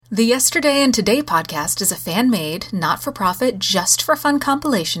The Yesterday and Today podcast is a fan-made, not-for-profit, just-for-fun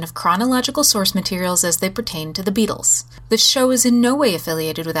compilation of chronological source materials as they pertain to the Beatles. The show is in no way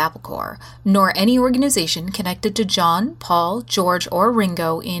affiliated with Apple Corps, nor any organization connected to John, Paul, George, or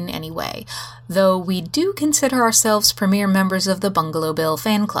Ringo in any way, though we do consider ourselves premier members of the Bungalow Bill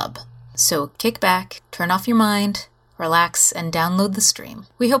fan club. So kick back, turn off your mind, relax, and download the stream.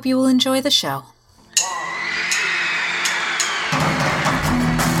 We hope you will enjoy the show.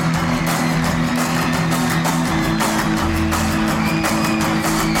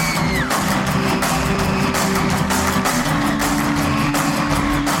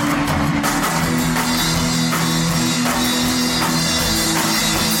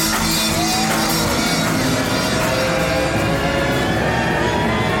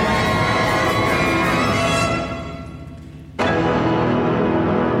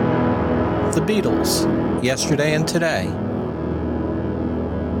 The Beatles, Yesterday and Today.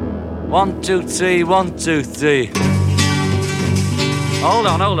 1, 2, 3, 1, 2, 3. Hold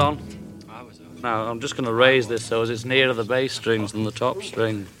on. Now, I'm just going to raise this so as it's nearer the bass strings than the top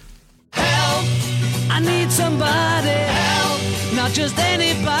string. Help! I need somebody. Help! Not just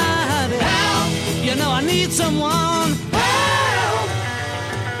anybody. Help! You know I need someone. Help!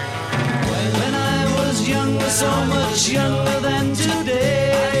 When I was younger, so much younger than today,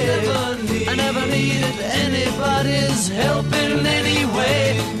 I never needed anybody's help in any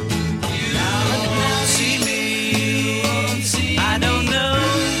way. Now see me, I don't know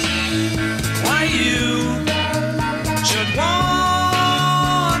why you should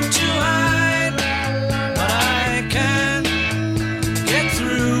want to hide, but I can't get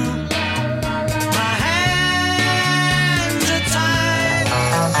through. My hands are tied.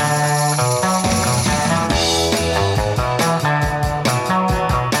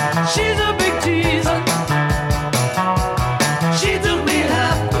 She's a big teaser. She took me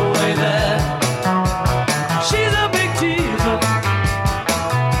half the way there. She's a big teaser.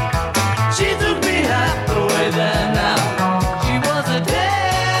 She took me half the way there now. She was a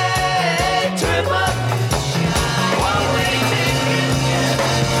day tripper. One way ticket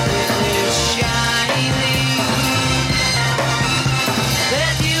is shining,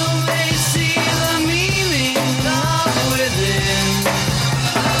 that you may see the meaning of within.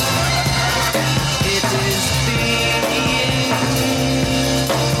 It is being,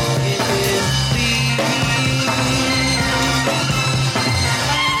 it is being.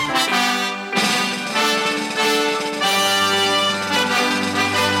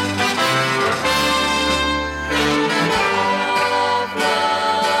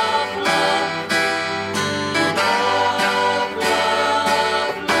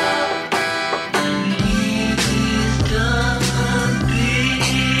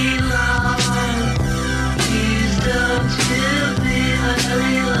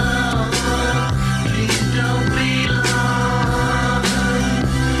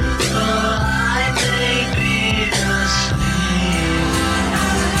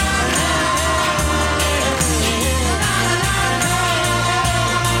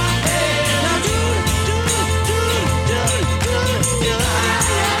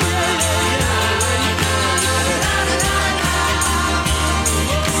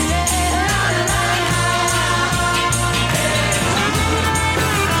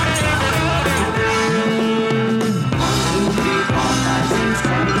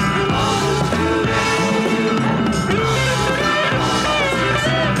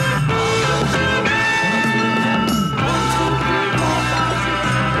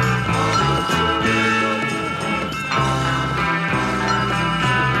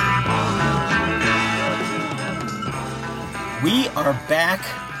 We are back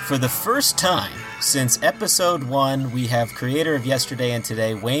for the first time since episode 1. We have creator of Yesterday and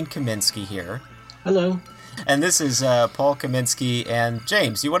Today, Wayne Kaminsky, here. Hello. And this is Paul Kaminsky and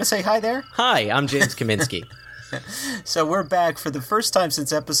James. You want to say hi there? Hi, I'm James Kaminsky. So we're back for the first time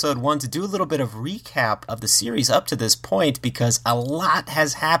since episode 1 to do a little bit of recap of the series up to this point, because a lot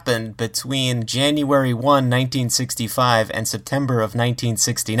has happened between January 1, 1965 and September of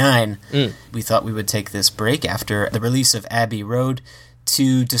 1969. We thought we would take this break after the release of Abbey Road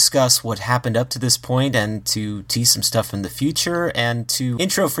to discuss what happened up to this point and to tease some stuff in the future and to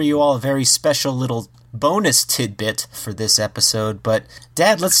intro for you all a very special little bonus tidbit for this episode. But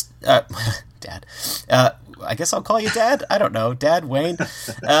Dad, Dad. I guess I'll call you Dad. I don't know. Dad, Wayne.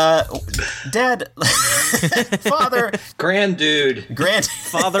 Dad. Father. Grand dude.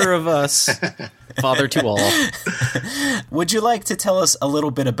 Father of us. Father to all. Would you like to tell us a little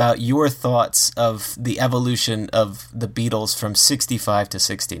bit about your thoughts of the evolution of the Beatles from 65 to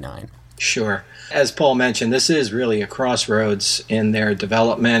 69? Sure. As Paul mentioned, this is really a crossroads in their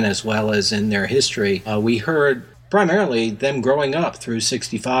development as well as in their history. We heard primarily them growing up through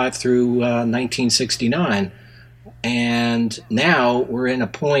 65 through 1969. And now we're in a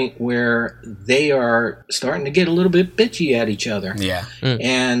point where they are starting to get a little bit bitchy at each other. Yeah.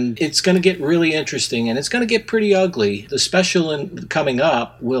 And it's going to get really interesting, and it's going to get pretty ugly. The special coming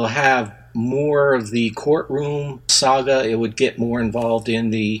up will have more of the courtroom saga. It would get more involved in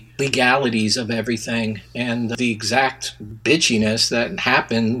the legalities of everything and the exact bitchiness that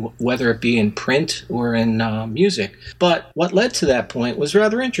happened, whether it be in print or in music. But what led to that point was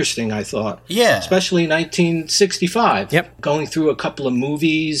rather interesting, I thought. Yeah. Especially 1965. Yep. Going through a couple of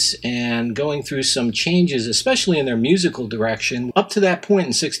movies and going through some changes, especially in their musical direction. Up to that point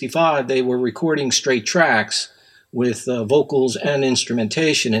in 65, they were recording straight tracks with vocals and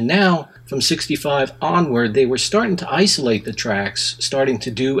instrumentation. And now, from 65 onward, they were starting to isolate the tracks, starting to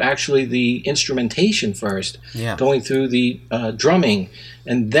do actually the instrumentation first, going through the drumming,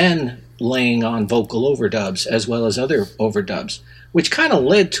 and then laying on vocal overdubs as well as other overdubs, which kind of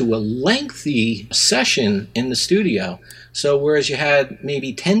led to a lengthy session in the studio. So whereas you had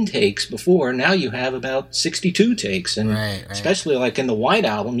maybe 10 takes before, now you have about 62 takes. And especially like in the White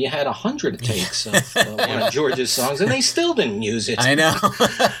Album, you had 100 takes of one of George's songs, and they still didn't use it. I know.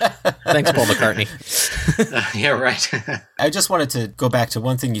 Thanks, Paul McCartney. Yeah, right. I just wanted to go back to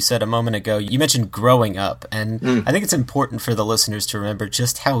one thing you said a moment ago. You mentioned growing up, and I think it's important for the listeners to remember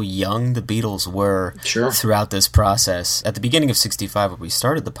just how young the Beatles were throughout this process. At the beginning of 65, when we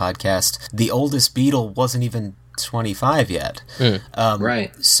started the podcast, the oldest Beatle wasn't even 25 yet.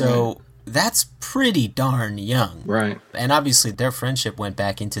 So that's pretty darn young. Right. And obviously their friendship went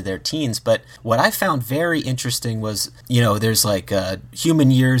back into their teens. But what I found very interesting was, there's like human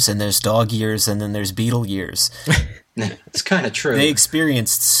years and there's dog years and then there's Beatle years. It's kind of true. They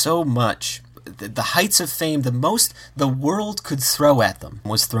experienced so much. The heights of fame, the most the world could throw at them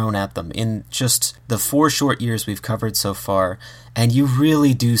was thrown at them in just the 4 short years we've covered so far. And you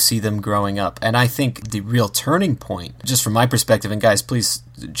really do see them growing up. And I think the real turning point, just from my perspective, and guys, please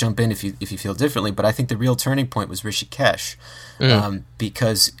jump in if you feel differently, but I think the real turning point was Rishikesh.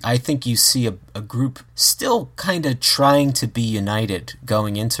 Because I think you see a group still kind of trying to be united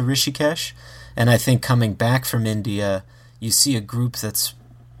going into Rishikesh. And I think coming back from India, you see a group that's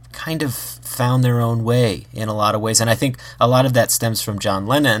kind of found their own way in a lot of ways. And I think a lot of that stems from John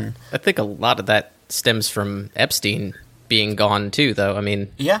Lennon. I think a lot of that stems from Epstein being gone too, though. I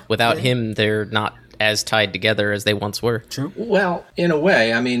mean, without him, they're not as tied together as they once were. True. Well, in a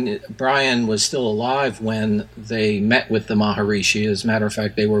way, I mean, Brian was still alive when they met with the Maharishi. As a matter of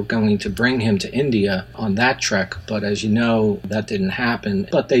fact, they were going to bring him to India on that trek, but as you know, that didn't happen.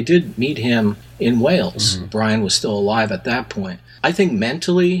 But they did meet him in Wales. Brian was still alive at that point. I think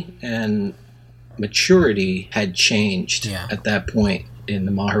mentally and maturity had changed at that point in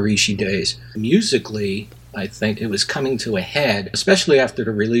the Maharishi days. Musically, I think it was coming to a head, especially after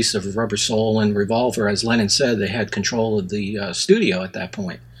the release of Rubber Soul and Revolver. As Lennon said, they had control of the studio at that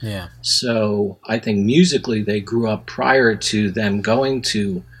point. Yeah. So I think musically they grew up prior to them going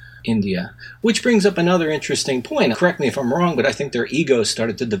to India, which brings up another interesting point. Correct me if I'm wrong, but I think their egos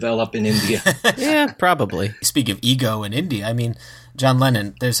started to develop in India. Yeah, probably. Speak of ego in India, I mean, John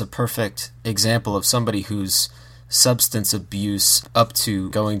Lennon, there's a perfect example of somebody whose substance abuse up to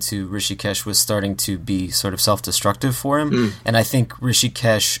going to Rishikesh was starting to be sort of self-destructive for him. And I think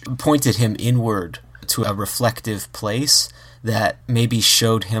Rishikesh pointed him inward to a reflective place that maybe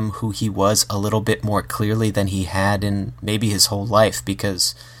showed him who he was a little bit more clearly than he had in maybe his whole life,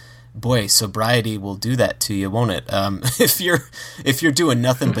 because boy, sobriety will do that to you, won't it? If you're doing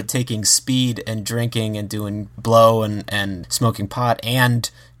nothing but taking speed and drinking and doing blow and smoking pot and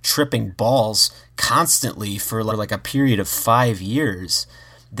tripping balls constantly for like a period of 5 years,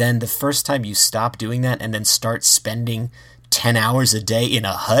 then the first time you stop doing that and then start spending 10 hours a day in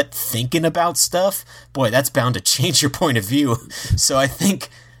a hut thinking about stuff, boy, that's bound to change your point of view. So I think,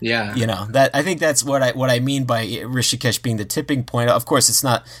 I think that's what I mean by Rishikesh being the tipping point. Of course, it's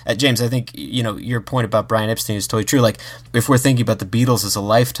not, James, I think, your point about Brian Epstein is totally true. Like, if we're thinking about the Beatles as a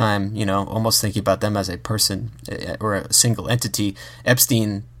lifetime, almost thinking about them as a person or a single entity,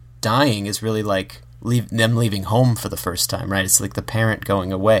 Epstein dying is really like them leaving home for the first time, right? It's like the parent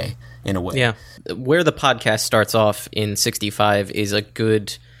going away in a way. Yeah. Where the podcast starts off in 65 is a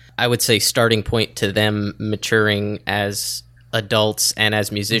good, I would say, starting point to them maturing as adults and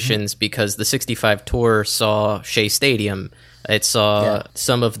as musicians, because the 65 tour saw Shea Stadium. It saw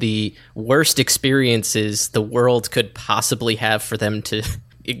some of the worst experiences the world could possibly have for them to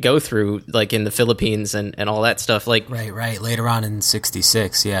go through, like in the Philippines and all that stuff. Like, Right. Later on in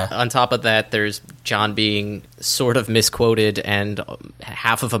 66, yeah. on top of that, there's John being sort of misquoted and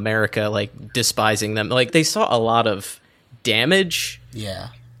half of America, like, despising them. Like, they saw a lot of damage Yeah.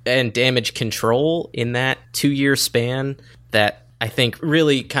 and damage control in that 2-year span that I think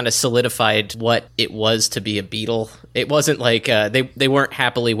really kind of solidified what it was to be a Beatle. It wasn't like they weren't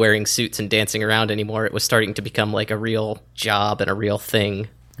happily wearing suits and dancing around anymore. It was starting to become like a real job and a real thing.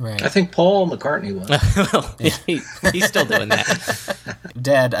 Right. I think Paul McCartney was. Well, he's still doing that.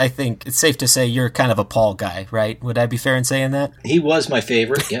 Dad, I think it's safe to say you're kind of a Paul guy, right? Would I be fair in saying that? He was my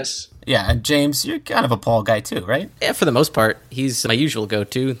favorite, yes. Yeah, and James, you're kind of a Paul guy too, right? Yeah, for the most part, he's my usual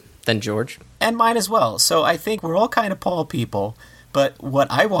go-to, then George. And mine as well. So I think we're all kind of Paul people. But what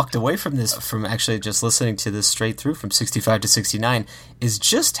I walked away from this, from actually just listening to this straight through from 65 to 69, is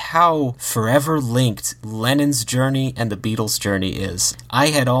just how forever linked Lennon's journey and the Beatles' journey is. I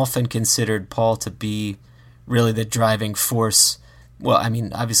had often considered Paul to be really the driving force. Well, I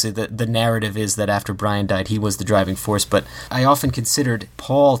mean, obviously the narrative is that after Brian died, he was the driving force, but I often considered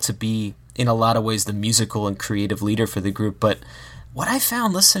Paul to be, in a lot of ways, the musical and creative leader for the group. But what I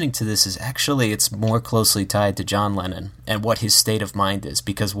found listening to this is actually it's more closely tied to John Lennon and what his state of mind is,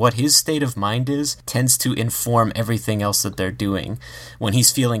 because what his state of mind is tends to inform everything else that they're doing. When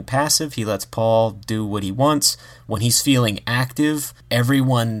he's feeling passive, he lets Paul do what he wants. When he's feeling active,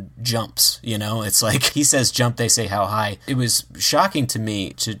 everyone jumps, you know? It's like he says jump, they say how high. It was shocking to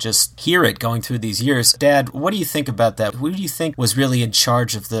me to just hear it going through these years. Dad, what do you think about that? Who do you think was really in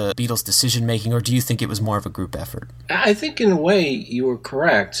charge of the Beatles' decision-making, or do you think it was more of a group effort? I think in a way you were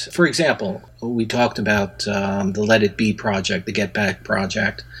correct. For example, we talked about the Let It Be project, the Get Back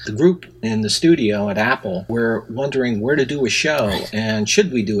project. The group in the studio at Apple were wondering where to do a show and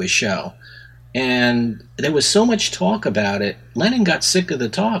should we do a show. And there was so much talk about it. Lennon got sick of the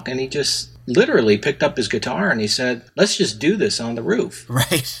talk and he just literally picked up his guitar and he said, let's just do this on the roof.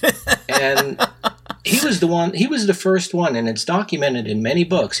 Right. And he was the first one, and it's documented in many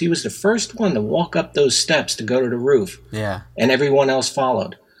books. He was the first one to walk up those steps to go to the roof. Yeah. And everyone else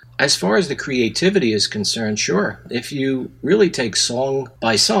followed. As far as the creativity is concerned, sure. If you really take song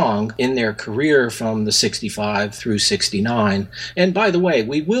by song in their career from the 65 through 69, and by the way,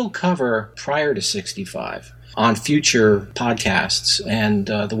 we will cover prior to 65 on future podcasts, and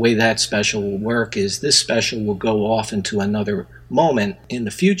the way that special will work is this special will go off into another moment in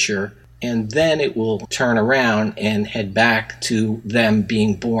the future, and then it will turn around and head back to them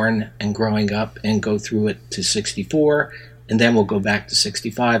being born and growing up and go through it to 64, and then we'll go back to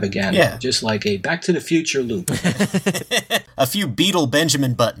 65 again. Yeah. Just like a Back to the Future loop. A few Beatle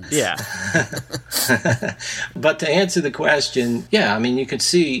Benjamin buttons. Yeah. But to answer the question, yeah, I mean, you could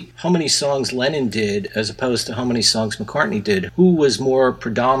see how many songs Lennon did as opposed to how many songs McCartney did. Who was more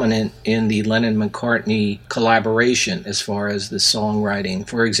predominant in the Lennon-McCartney collaboration as far as the songwriting?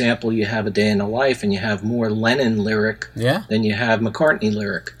 For example, you have A Day in the Life and you have more Lennon lyric than you have McCartney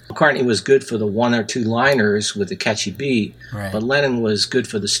lyric. McCartney was good for the one or two liners with a catchy beat, but Lennon was good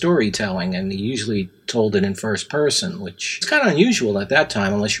for the storytelling, and he usually told it in first person, which is kind of unusual at that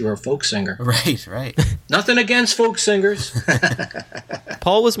time unless you were a folk singer. Right. Nothing against folk singers.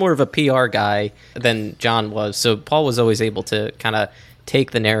 Paul was more of a PR guy than John was, so Paul was always able to kind of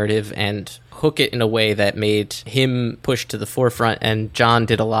take the narrative and hook it in a way that made him push to the forefront, and John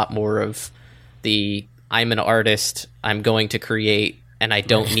did a lot more of the I'm an artist, I'm going to create, and I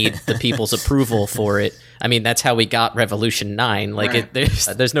don't need the people's approval for it. I mean, that's how we got Revolution 9. Like,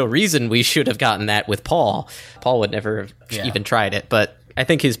 there's no reason we should have gotten that with Paul. Paul would never have even tried it, but I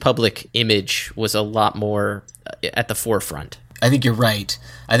think his public image was a lot more at the forefront. I think you're right.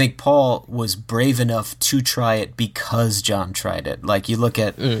 I think Paul was brave enough to try it because John tried it. Like, you look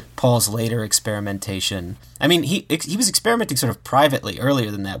at Paul's later experimentation. I mean, he was experimenting sort of privately earlier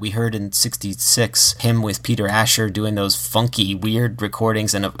than that. We heard in 66 him with Peter Asher doing those funky, weird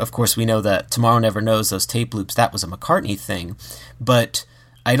recordings. And of course, we know that Tomorrow Never Knows, those tape loops, that was a McCartney thing. But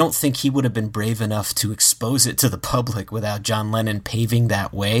I don't think he would have been brave enough to expose it to the public without John Lennon paving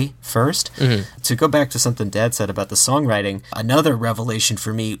that way first. To go back to something Dad said about the songwriting, another revelation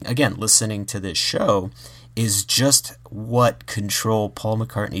for me, again, listening to this show, is just what control Paul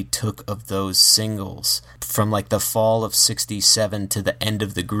McCartney took of those singles from like the fall of 67 to the end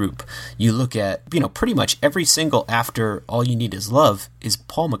of the group. You look at, pretty much every single after All You Need Is Love is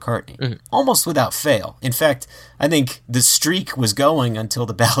Paul McCartney, almost without fail. In fact, I think the streak was going until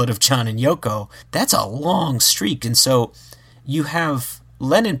the Ballad of John and Yoko. That's a long streak. And so you have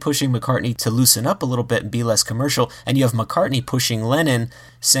Lennon pushing McCartney to loosen up a little bit and be less commercial, and you have McCartney pushing Lennon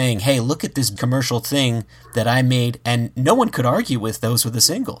saying, hey, look at this commercial thing that I made, and no one could argue with those were the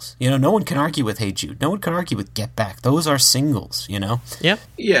singles. No one can argue with Hey Jude. No one can argue with Get Back. Those are singles, Yeah.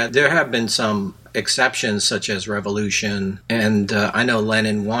 Yeah, there have been some exceptions such as Revolution, and I know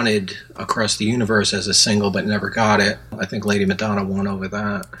Lennon wanted Across the Universe as a single but never got it. I think Lady Madonna won over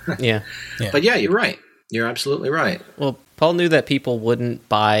that. Yeah. But yeah, you're right. You're absolutely right. Well, Paul knew that people wouldn't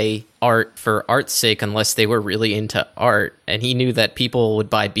buy art for art's sake unless they were really into art, and he knew that people would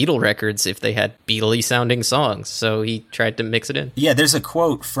buy Beatle records if they had Beatle-y sounding songs, so he tried to mix it in. Yeah, there's a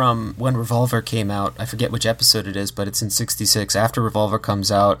quote from when Revolver came out. I forget which episode it is, but it's in 66. After Revolver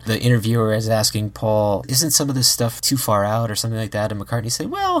comes out, the interviewer is asking Paul, isn't some of this stuff too far out or something like that? And McCartney said,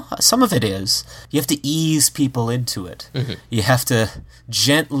 well, some of it is. You have to ease people into it. Mm-hmm. You have to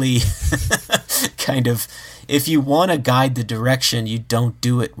gently kind of... If you want to guide the direction, you don't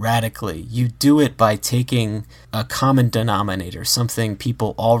do it radically. You do it by taking a common denominator, something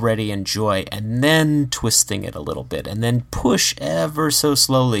people already enjoy, and then twisting it a little bit, and then push ever so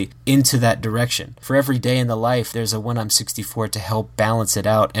slowly into that direction. For every day in the life, there's a When I'm 64 to help balance it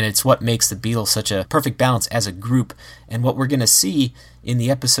out, and it's what makes the Beatles such a perfect balance as a group. And what we're going to see in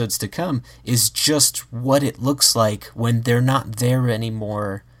the episodes to come is just what it looks like when they're not there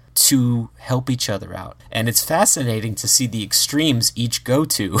anymore to help each other out. And it's fascinating to see the extremes each go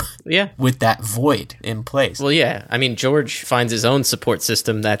to with that void in place. Well, yeah. I mean, George finds his own support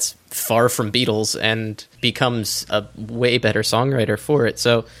system that's far from Beatles and becomes a way better songwriter for it.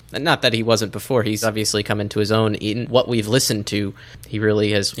 So, not that he wasn't before. He's obviously come into his own. In what we've listened to, he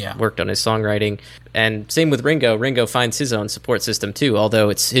really has worked on his songwriting. And same with Ringo. Ringo finds his own support system too, although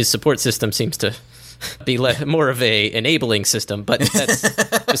his support system seems to be more of a enabling system, but that's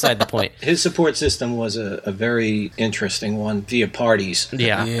beside the point. His support system was a very interesting one via parties.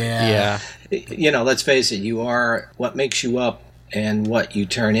 Yeah. Let's face it, what makes you up and what you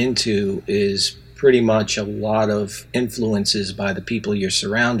turn into is pretty much a lot of influences by the people you're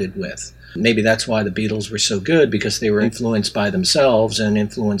surrounded with. Maybe that's why the Beatles were so good, because they were influenced by themselves and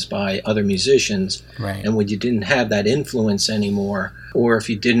influenced by other musicians. Right. And when you didn't have that influence anymore, or if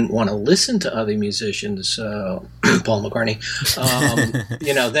you didn't want to listen to other musicians, Paul McCartney,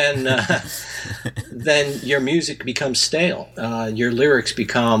 then your music becomes stale. Your lyrics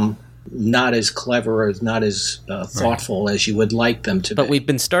become not as clever or not as thoughtful as you would like them to be. But we've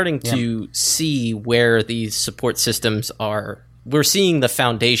been starting to see where these support systems are. We're seeing the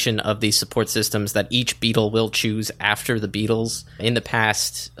foundation of these support systems that each Beatle will choose after the Beatles. In the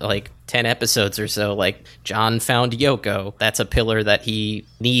past, 10 episodes or so, John found Yoko. That's a pillar that he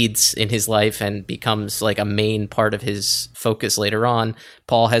needs in his life and becomes a main part of his focus later on.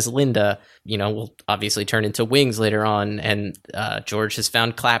 Paul has Linda, will obviously turn into Wings later on, and George has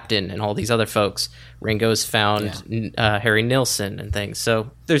found Clapton and all these other folks. Ringo's found Harry Nilsson and things.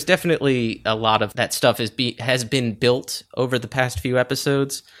 So there's definitely a lot of that stuff has been built over the past few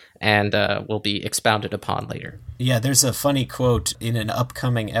episodes and will be expounded upon later. Yeah, there's a funny quote in an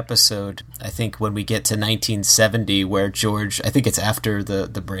upcoming episode, I think when we get to 1970, where George, I think it's after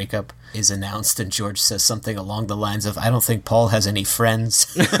the breakup is announced, and George says something along the lines of, I don't think Paul has any friends.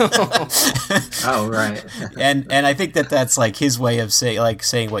 Oh, right. and I think that's his way of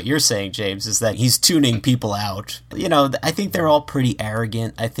saying what you're saying, James, is that he's tuning people out. I think they're all pretty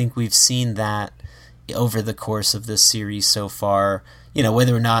arrogant. I think we've seen that over the course of this series so far.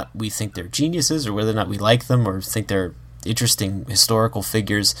 Whether or not we think they're geniuses or whether or not we like them or think they're interesting historical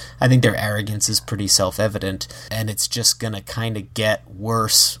figures, I think their arrogance is pretty self-evident, and it's just going to kind of get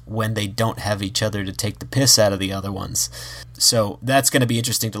worse when they don't have each other to take the piss out of the other ones. So that's going to be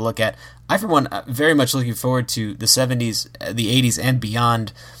interesting to look at. I, for one, very much looking forward to the 70s, the 80s, and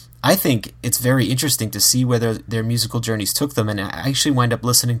beyond. I think it's very interesting to see where their musical journeys took them, and I actually wind up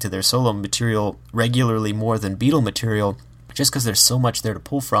listening to their solo material regularly more than Beatle material, just because there's so much there to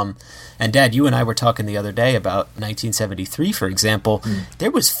pull from. And Dad, you and I were talking the other day about 1973, for example. There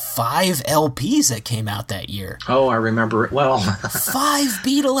was 5 LPs that came out that year. Oh, I remember it well. 5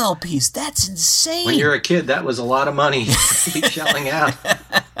 Beatle LPs. That's insane. When you're a kid, that was a lot of money to be shelling out.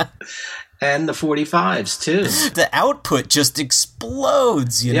 And the 45s, too. The output just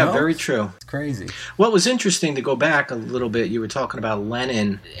explodes, you know? Yeah, very true. It's crazy. What was interesting, to go back a little bit, you were talking about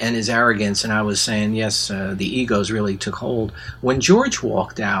Lennon and his arrogance, and I was saying, yes, the egos really took hold. When George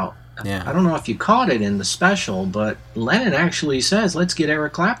walked out, I don't know if you caught it in the special, but Lennon actually says, let's get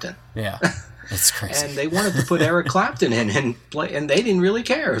Eric Clapton. Yeah. It's crazy. And they wanted to put Eric Clapton in and play, and they didn't really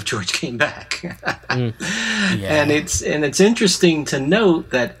care if George came back. And it's interesting to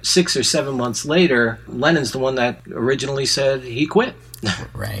note that 6 or 7 months later, Lennon's the one that originally said he quit.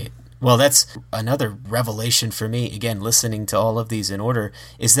 Right. Well, that's another revelation for me, again, listening to all of these in order,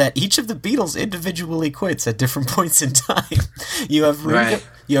 is that each of the Beatles individually quits at different points in time. You have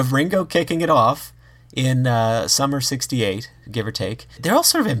Ringo kicking it off in summer 68, give or take. They're all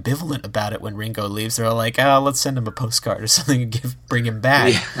sort of ambivalent about it when Ringo leaves. They're all like, let's send him a postcard or something and bring him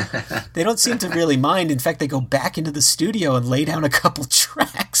back. Yeah. They don't seem to really mind. In fact, they go back into the studio and lay down a couple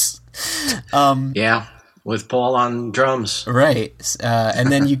tracks. With Paul on drums. Right.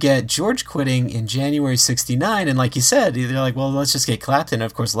 And then you get George quitting in January 69, and like you said, they're like, well, let's just get Clapton.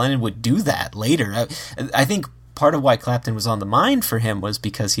 Of course, Lennon would do that later. I think part of why Clapton was on the mind for him was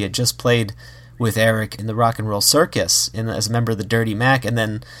because he had just played with Eric in the Rock and Roll Circus as a member of the Dirty Mac, and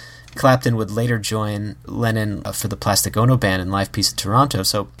then Clapton would later join Lennon for the Plastic Ono Band in Live Peace in Toronto.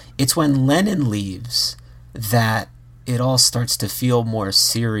 So it's when Lennon leaves that it all starts to feel more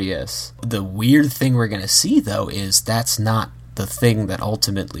serious. The weird thing we're going to see, though, is that's not the thing that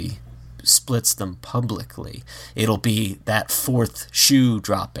ultimately splits them publicly. It'll be that fourth shoe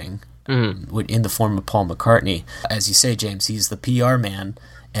dropping in the form of Paul McCartney. As you say, James, he's the PR man,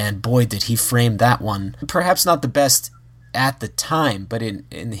 and boy, did he frame that one. Perhaps not the best at the time, but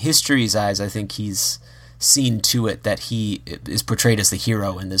in history's eyes, I think he's seen to it that he is portrayed as the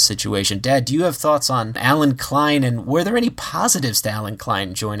hero in this situation. Dad, do you have thoughts on Alan Klein, and were there any positives to Alan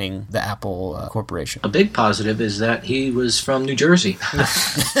Klein joining the Apple Corporation? A big positive is that he was from New Jersey.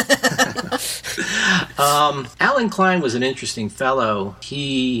 Alan Klein was an interesting fellow.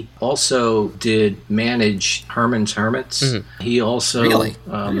 He also did manage Herman's Hermits. Mm-hmm. He also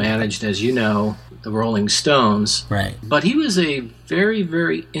managed, as you know, the Rolling Stones. Right. But he was a very,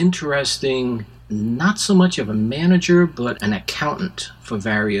 very interesting, not so much of a manager, but an accountant for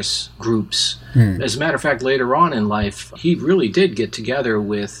various groups. As a matter of fact, later on in life, he really did get together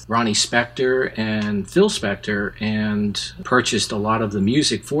with Ronnie Spector and Phil Spector and purchased a lot of the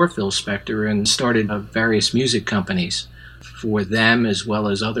music for Phil Spector and started various music companies for them as well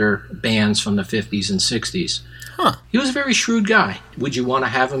as other bands from the 50s and 60s. Huh. He was a very shrewd guy. Would you want to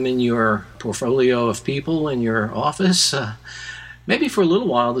have him in your portfolio of people in your office? Maybe for a little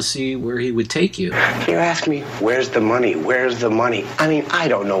while to see where he would take you. You ask me, where's the money? Where's the money? I mean, I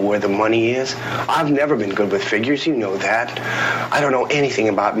don't know where the money is. I've never been good with figures, you know that. I don't know anything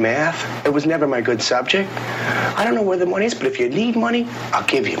about math. It was never my good subject. I don't know where the money is, but if you need money, I'll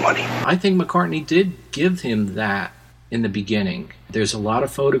give you money. I think McCartney did give him that in the beginning. There's a lot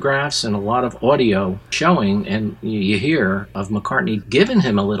of photographs and a lot of audio showing, and you hear of McCartney giving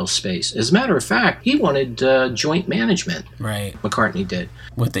him a little space. As a matter of fact, he wanted joint management. Right. McCartney did.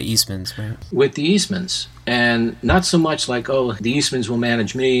 With the Eastmans, right? With the Eastmans. And not so much like, the Eastmans will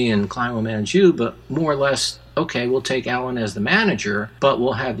manage me and Klein will manage you, but more or less, okay, we'll take Alan as the manager, but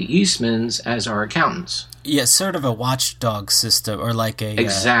we'll have the Eastmans as our accountants. Yeah, sort of a watchdog system, or like a...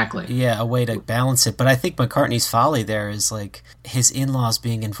 Exactly. A way to balance it. But I think McCartney's folly there is like, his in-laws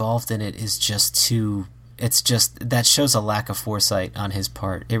being involved in it is just too... It's just, that shows a lack of foresight on his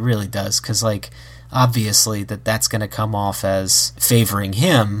part. It really does, because like, obviously that's going to come off as favoring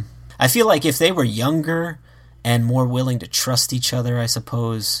him. I feel like if they were younger and more willing to trust each other, I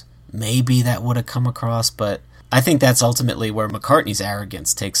suppose, maybe that would have come across, but... I think that's ultimately where McCartney's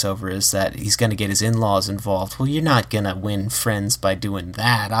arrogance takes over, is that he's going to get his in-laws involved. Well, you're not going to win friends by doing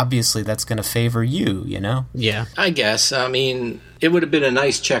that. Obviously, that's going to favor you, you know? Yeah. I guess. I mean, it would have been a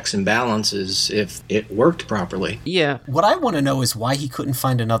nice checks and balances if it worked properly. Yeah. What I want to know is why he couldn't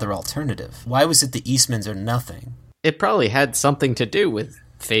find another alternative. Why was it the Eastmans or nothing? It probably had something to do with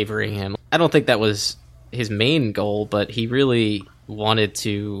favoring him. I don't think that was his main goal, but he really wanted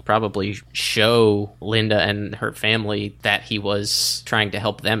to probably show Linda and her family that he was trying to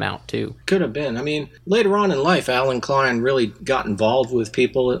help them out too. Could have been. I mean, later on in life, Alan Klein really got involved with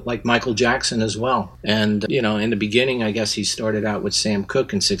people like Michael Jackson as well. And, in the beginning, I guess he started out with Sam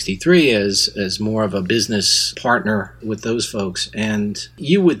Cooke in 63 as more of a business partner with those folks. And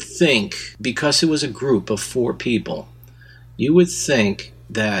you would think, because it was a group of 4 people, you would think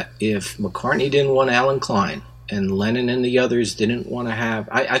that if McCartney didn't want Alan Klein, and Lennon and the others didn't want to have...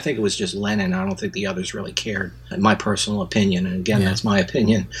 I think it was just Lennon. I don't think the others really cared, in my personal opinion. And again, that's my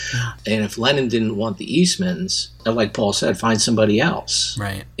opinion. And if Lennon didn't want the Eastmans, like Paul said, find somebody else.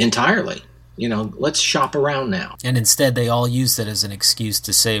 Right. Entirely. Let's shop around now. And instead, they all used it as an excuse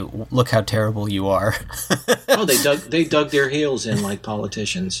to say, look how terrible you are. They dug their heels in like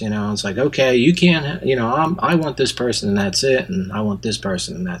politicians. It's like, okay, you can't, I want this person and that's it, and I want this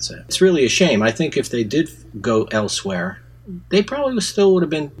person and that's it. It's really a shame. I think if they did go elsewhere, they probably still would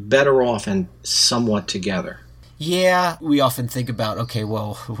have been better off and somewhat together. Yeah, we often think about, okay,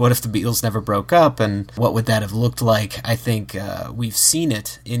 well, what if the Beatles never broke up, and what would that have looked like? I think we've seen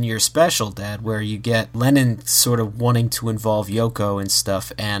it in your special, Dad, where you get Lennon sort of wanting to involve Yoko and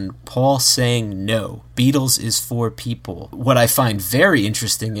stuff, and Paul saying no. Beatles is for people. What I find very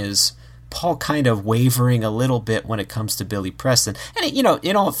interesting is Paul kind of wavering a little bit when it comes to Billy Preston. And, you know,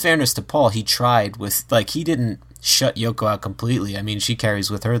 in all fairness to Paul, he tried with, like, he didn't shut Yoko out completely. I mean, she carries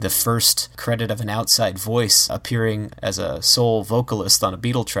with her the first credit of an outside voice appearing as a sole vocalist on a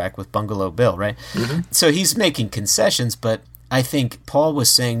Beatle track with Bungalow Bill, right? Mm-hmm. So he's making concessions, but I think Paul was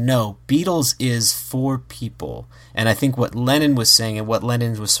saying, no, Beatles is for people. And I think what Lennon was saying, and what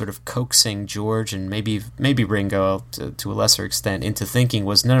Lennon was sort of coaxing George and maybe Ringo to a lesser extent into thinking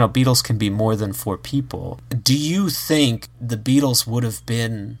was, no, Beatles can be more than for people. Do you think the Beatles would have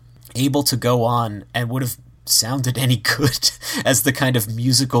been able to go on and would have sounded any good as the kind of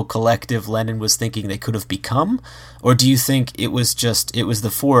musical collective Lennon was thinking they could have become? Or do you think it was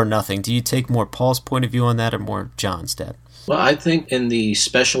the 4 or nothing? Do you take more Paul's point of view on that or more John's, Dad? Well, I think in the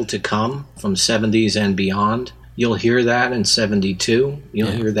special to come from 70s and beyond, you'll hear that in 72,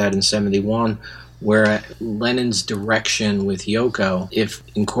 you'll hear that in 71, where Lennon's direction with Yoko, if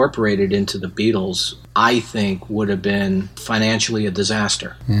incorporated into the Beatles, I think would have been financially a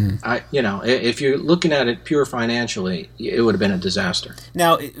disaster. If you're looking at it pure financially, it would have been a disaster.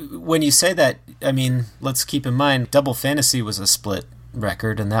 Now, when you say that, I mean, let's keep in mind, Double Fantasy was a split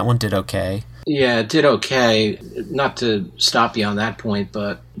record, and that one did okay. Yeah, it did okay. Not to stop you on that point,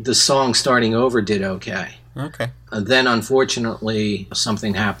 but the song Starting Over did okay. Okay. Then, unfortunately,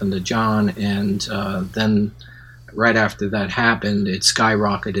 something happened to John, and then right after that happened, it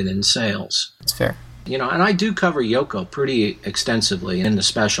skyrocketed in sales. That's fair. You know, and I do cover Yoko pretty extensively in the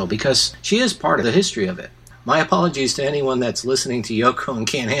special because she is part of the history of it. My apologies to anyone that's listening to Yoko and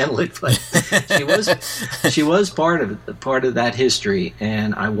can't handle it, but she was part of that history,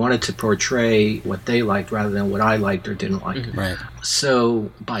 and I wanted to portray what they liked rather than what I liked or didn't like. Right.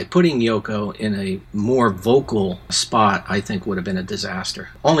 So by putting Yoko in a more vocal spot, I think would have been a disaster.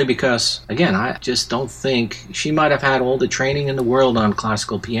 Only because, again, I just don't think she might have had all the training in the world on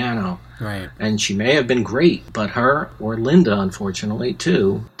classical piano. Right. And she may have been great, but her or Linda, unfortunately,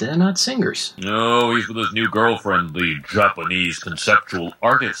 too, they're not singers. No, he's with his new girlfriend, the Japanese conceptual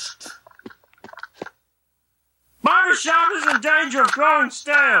artist. Barbershop is in danger of growing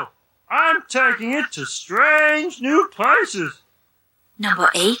stale. I'm taking it to strange new places.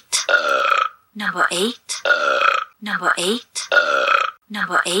 Number 8. Number 8. Number 8.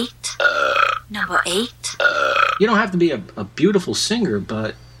 Number 8. Number 8. You don't have to be a beautiful singer,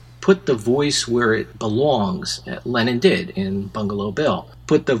 but put the voice where it belongs. Lennon did in Bungalow Bill.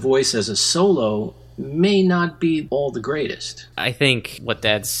 Put the voice as a solo may not be all the greatest. I think what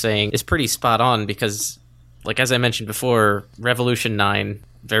Dad's saying is pretty spot on because, like as I mentioned before, Revolution 9,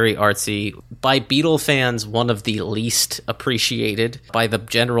 very artsy. By Beatle fans, one of the least appreciated. By the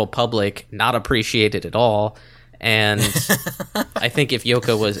general public, not appreciated at all. And I think if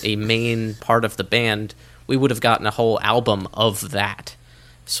Yoko was a main part of the band, we would have gotten a whole album of that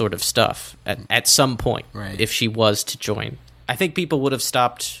sort of stuff at some point, right, if she was to join. I think people would have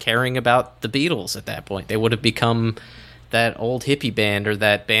stopped caring about the Beatles at that point. They would have become that old hippie band or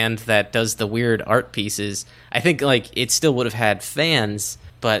that band that does the weird art pieces. I think like it still would have had fans,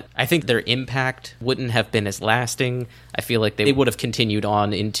 but I think their impact wouldn't have been as lasting. I feel like they would have continued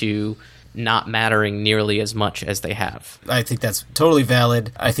on into not mattering nearly as much as they have. I think that's totally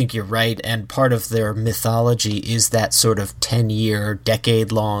valid. I think you're right, and part of their mythology is that sort of 10-year,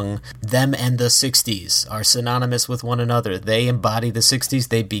 decade-long, them and the 60s are synonymous with one another. They embody the 60s,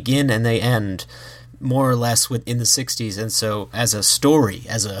 they begin and they end more or less within the 60s, and so as a story,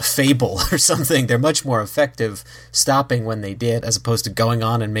 as a fable or something, they're much more effective stopping when they did as opposed to going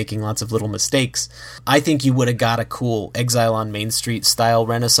on and making lots of little mistakes. I think you would have got a cool Exile on Main Street style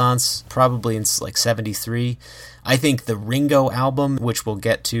renaissance probably in like 73. I think the Ringo album, which we'll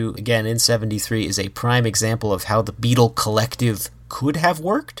get to again in 73, is a prime example of how the Beatle collective could have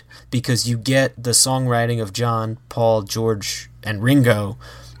worked, because you get the songwriting of John, Paul, George, and Ringo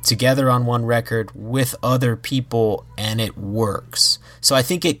together on one record with other people, and it works. So I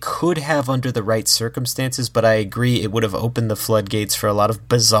think it could have under the right circumstances, but I agree it would have opened the floodgates for a lot of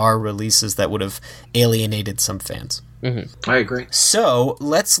bizarre releases that would have alienated some fans. Mm-hmm. I agree. So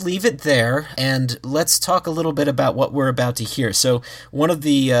let's leave it there, and let's talk a little bit about what we're about to hear. So one of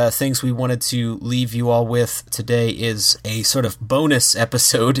the things we wanted to leave you all with today is a sort of bonus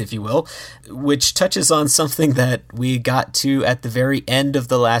episode, if you will, which touches on something that we got to at the very end of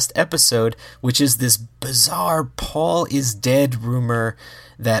the last episode, which is this bizarre Paul is dead rumor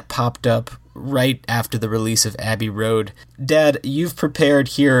that popped up right after the release of Abbey Road. Dad, you've prepared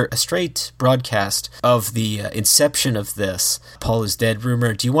here a straight broadcast of the inception of this Paul is Dead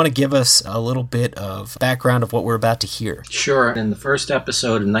rumor. Do you want to give us a little bit of background of what we're about to hear? Sure. In the first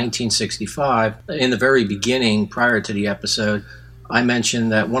episode of 1965, in the very beginning, prior to the episode, I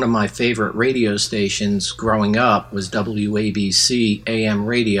mentioned that one of my favorite radio stations growing up was WABC AM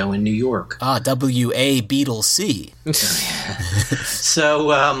radio in New York. WA Beatles C.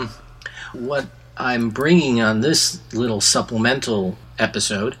 So what I'm bringing on this little supplemental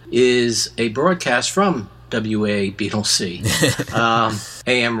episode is a broadcast from WA Beatles C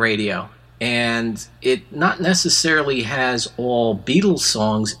AM radio. And it not necessarily has all Beatles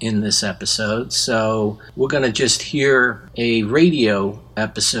songs in this episode, so we're going to just hear a radio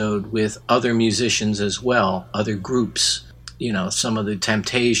episode with other musicians as well, other groups. You know, some of the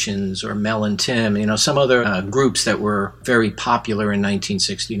Temptations or Mel and Tim, you know, some other groups that were very popular in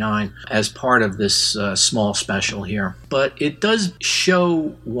 1969 as part of this small special here. But it does show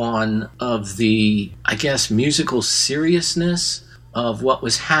one of the, I guess, musical seriousness of what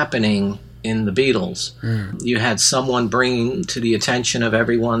was happening in the Beatles. You had someone bringing to the attention of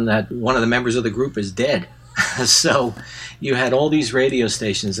everyone that one of the members of the group is dead. So you had all these radio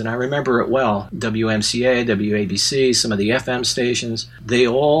stations, and I remember it well. WMCA, WABC, some of the FM stations, they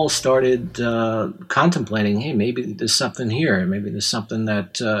all started contemplating, hey, maybe there's something here. Maybe there's something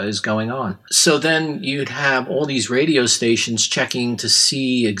that is going on. So then you'd have all these radio stations checking to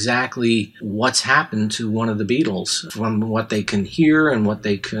see exactly what's happened to one of the Beatles. From what they can hear and what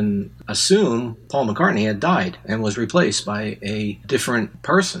they can assume, Paul McCartney had died and was replaced by a different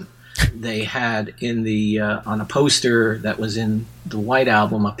person. They had in the on a poster that was in the White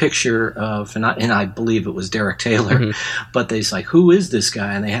Album a picture of, and I believe it was Derek Taylor, but they're like, who is this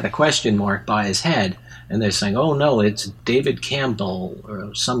guy? And they had a question mark by his head, and they're saying, oh no, it's David Campbell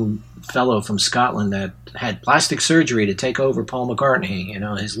or some fellow from Scotland that had plastic surgery to take over Paul McCartney, you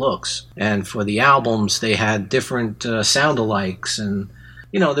know, his looks. And for the albums, they had different sound-alikes, and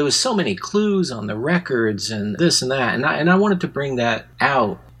you know, there was so many clues on the records and this and that, and I wanted to bring that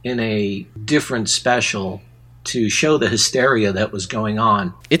out in a different special to show the hysteria that was going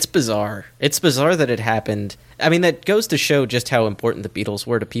on. It's bizarre. It's bizarre that it happened. I mean, that goes to show just how important the Beatles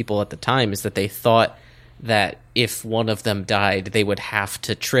were to people at the time, is that they thought that if one of them died, they would have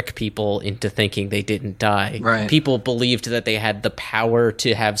to trick people into thinking they didn't die. Right. People believed that they had the power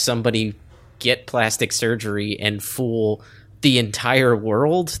to have somebody get plastic surgery and fool the entire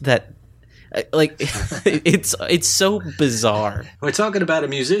world. That like it's so bizarre. We're talking about a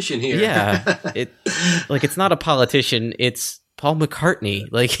musician here. Yeah, it's not a politician. It's Paul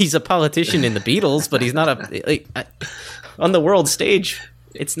McCartney. Like, he's a politician in the Beatles, but he's not on the world stage.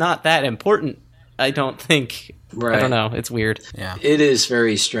 It's not that important, I don't think. Right. I don't know. It's weird. Yeah, it is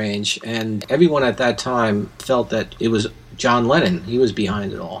very strange, and everyone at that time felt that it was John Lennon. He was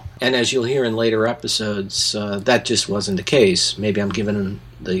behind it all. And as you'll hear in later episodes, that just wasn't the case. Maybe I'm giving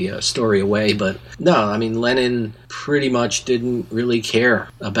the story away, but no, I mean, Lennon pretty much didn't really care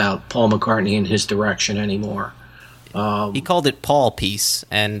about Paul McCartney and his direction anymore. He called it Paul Piece,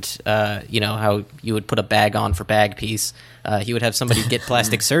 and you know how you would put a bag on for bag piece. He would have somebody get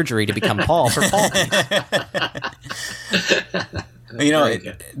plastic surgery to become Paul for Paul Piece. You know,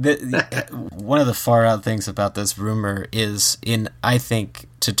 one of the far out things about this rumor is, I think,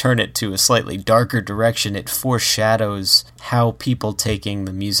 to turn it to a slightly darker direction, it foreshadows how people taking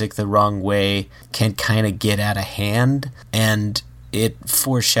the music the wrong way can kind of get out of hand. And it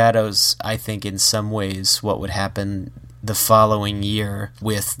foreshadows, I think, in some ways, what would happen the following year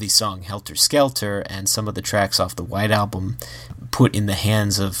with the song Helter Skelter and some of the tracks off the White Album put in the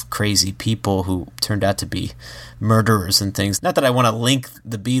hands of crazy people who turned out to be murderers and things. Not that I want to link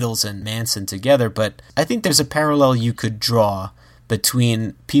the Beatles and Manson together, but I think there's a parallel you could draw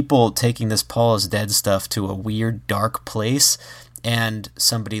between people taking this Paul is Dead stuff to a weird, dark place and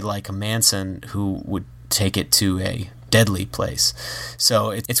somebody like a Manson who would take it to a deadly place. So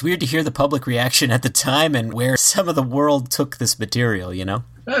it's weird to hear the public reaction at the time and where some of the world took this material, you know?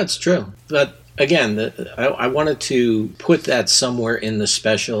 That's true. But again, I wanted to put that somewhere in the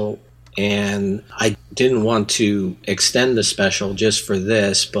special, and I didn't want to extend the special just for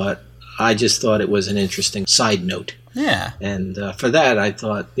this, but I just thought it was an interesting side note. Yeah. And for that, I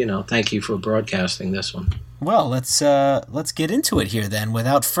thought, thank you for broadcasting this one. Well, let's get into it here then.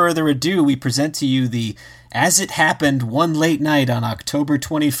 Without further ado, we present to you the As It Happened One Late Night on October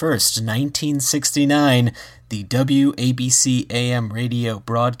 21st, 1969, the WABC AM radio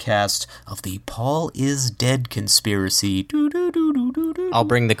broadcast of the Paul is Dead conspiracy. I'll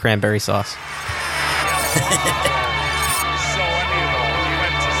bring the cranberry sauce. So anyway, you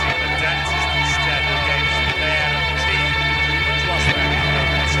went to see the dentist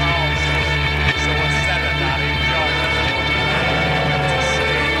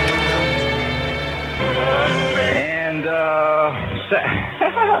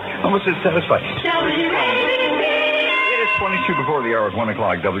Almost satisfied. It is 22 before the hour at 1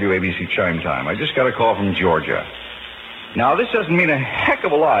 o'clock, WABC chime time. I just got a call from Georgia. Now, this doesn't mean a heck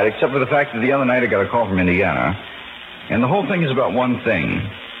of a lot, except for the fact that the other night I got a call from Indiana. And the whole thing is about one thing.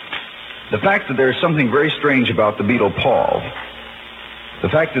 The fact that there's something very strange about the Beatle Paul. The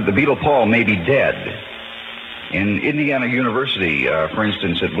fact that the Beatle Paul may be dead. In Indiana University, for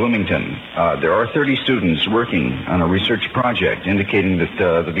instance, at Bloomington, there are 30 students working on a research project indicating that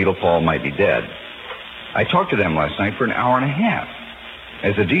the Beatle Paul might be dead. I talked to them last night for an hour and a half.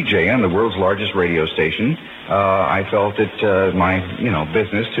 As a DJ on the world's largest radio station, I felt it my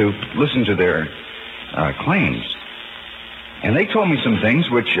business to listen to their claims. And they told me some things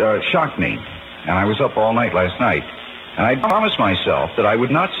which shocked me. And I was up all night last night. And I promised myself that I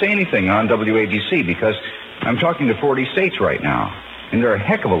would not say anything on WABC because I'm talking to 40 states right now. And there are a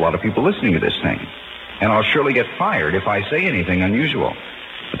heck of a lot of people listening to this thing. And I'll surely get fired if I say anything unusual.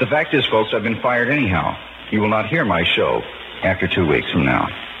 But the fact is, folks, I've been fired anyhow. You will not hear my show after 2 weeks from now.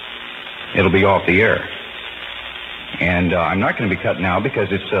 It'll be off the air. And I'm not going to be cut now because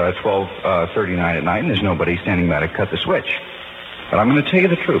it's 12:39 at night and there's nobody standing by to cut the switch. But I'm going to tell you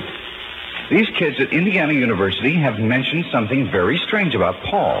the truth. These kids at Indiana University have mentioned something very strange about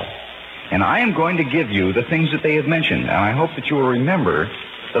Paul. And I am going to give you the things that they have mentioned. And I hope that you will remember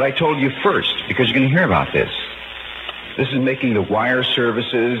that I told you first, because you're going to hear about this. This is making the wire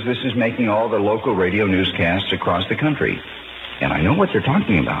services. This is making all the local radio newscasts across the country. And I know what they're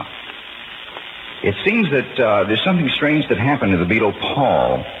talking about. It seems that there's something strange that happened to the Beatle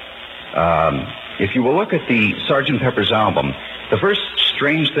Paul. If you will look at the Sgt. Pepper's album, the first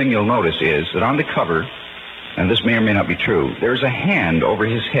strange thing you'll notice is that on the cover, and this may or may not be true, there's a hand over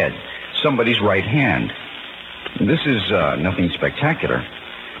his head, somebody's right hand. This is nothing spectacular.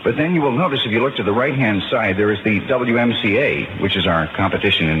 But then you will notice if you look to the right-hand side, there is the WMCA, which is our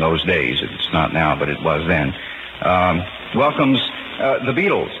competition in those days. It's not now, but it was then. Welcomes the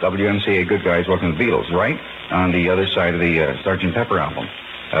Beatles. WMCA, good guys, welcome the Beatles, right? On the other side of the Sgt. Pepper album.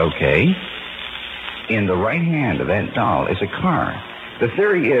 Okay. In the right hand of that doll is a car. The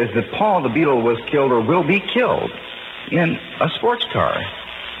theory is that Paul the Beatle was killed or will be killed in a sports car.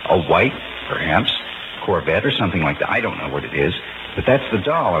 A white, perhaps, Corvette or something like that. I don't know what it is. But that's the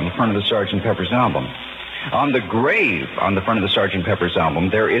doll on the front of the Sgt. Pepper's album. On the grave on the front of the Sgt. Pepper's album,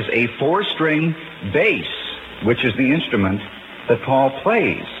 there is a 4-string bass, which is the instrument that Paul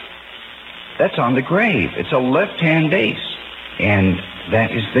plays. That's on the grave. It's a left-hand bass. And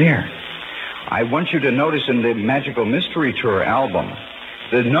that is there. I want you to notice in the Magical Mystery Tour album,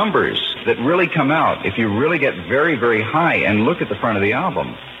 the numbers that really come out if you really get very, very high and look at the front of the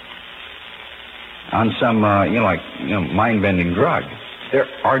album. On some, mind-bending drug. There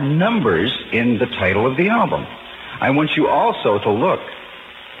are numbers in the title of the album. I want you also to look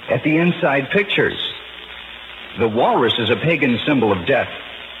at the inside pictures. The walrus is a pagan symbol of death.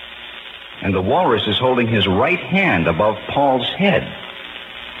 And the walrus is holding his right hand above Paul's head.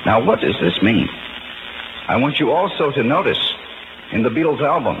 Now, what does this mean? I want you also to notice in the Beatles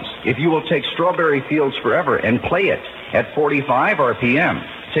albums, if you will take Strawberry Fields Forever and play it at 45 RPM,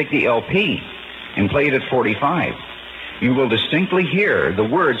 take the LP and play it at 45, you will distinctly hear the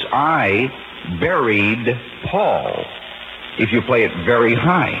words, I buried Paul, if you play it very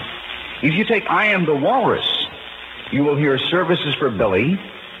high. If you take I Am the Walrus, you will hear Services for Billy.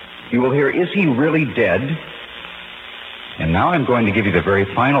 You will hear Is He Really Dead? And now I'm going to give you the very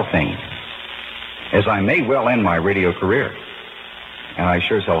final thing, as I may well end my radio career. And I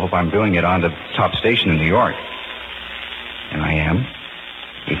sure as hell hope I'm doing it on the top station in New York. And I am.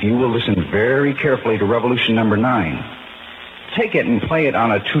 If you will listen very carefully to Revolution number 9, take it and play it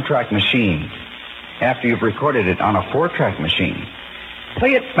on a 2-track machine after you've recorded it on a 4-track machine.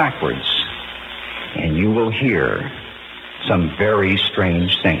 Play it backwards, and you will hear some very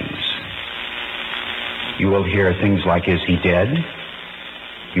strange things. You will hear things like, is he dead?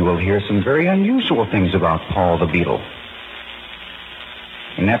 You will hear some very unusual things about Paul the Beatle.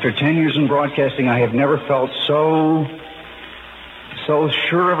 And after 10 years in broadcasting, I have never felt so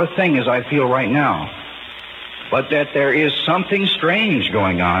sure of a thing as I feel right now. But that there is something strange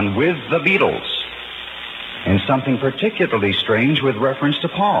going on with the Beatles. And something particularly strange with reference to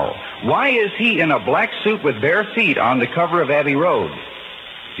Paul. Why is he in a black suit with bare feet on the cover of Abbey Road?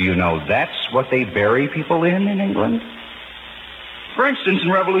 Do you know that's what they bury people in England? For instance,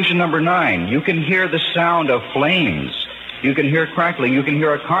 in Revolution number 9, you can hear the sound of flames. You can hear crackling. You can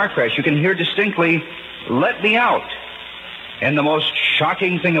hear a car crash. You can hear distinctly, let me out. And the most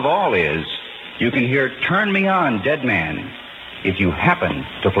shocking thing of all is, you can hear Turn Me On, Dead Man, if you happen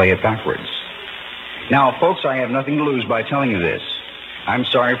to play it backwards. Now, folks, I have nothing to lose by telling you this. I'm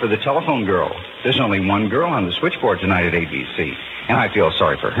sorry for the telephone girl. There's only one girl on the switchboard tonight at ABC, and I feel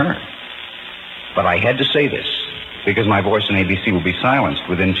sorry for her. But I had to say this, because my voice on ABC will be silenced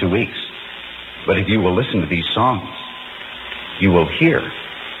within 2 weeks. But if you will listen to these songs, you will hear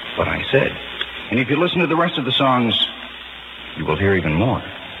what I said. And if you listen to the rest of the songs, you will hear even more.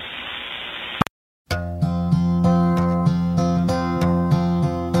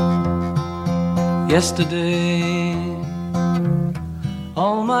 Yesterday,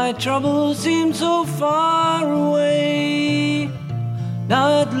 all my troubles seemed so far away.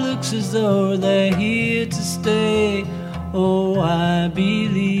 Now it looks as though they're here to stay. Oh, I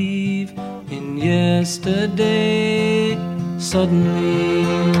believe in yesterday. Suddenly,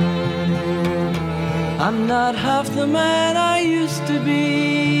 I'm not half the man I used to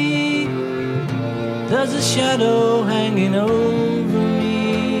be. There's a shadow hanging over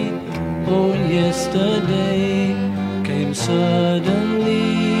me. Oh, yesterday came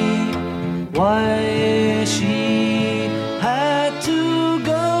suddenly. Why she had to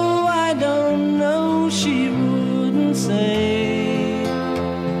go, I don't know, she wouldn't say.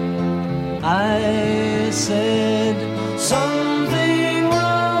 I said something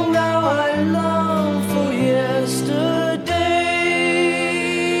wrong, now I long for yesterday.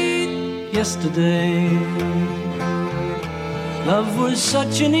 Yesterday, love was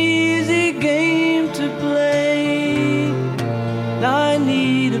such an easy game to play. Now I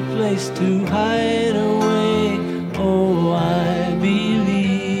need a place to hide away. Oh, I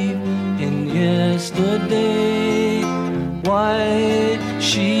believe in yesterday. Why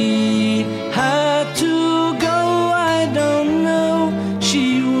she had to go, I don't know,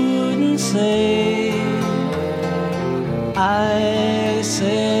 she wouldn't say. I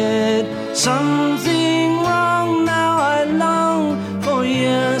said something wrong, now I long for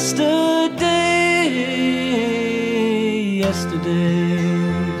yesterday. Yesterday,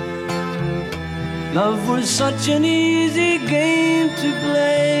 love was such an easy game to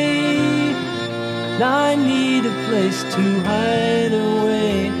play. Now I need a place to hide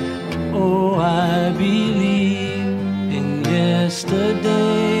away. Oh, I believe in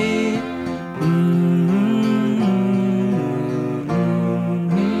yesterday.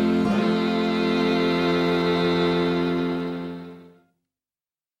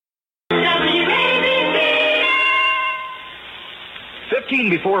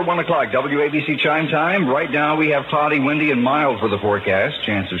 Before 1 o'clock, WABC chime time. Right now we have cloudy, windy, and mild for the forecast.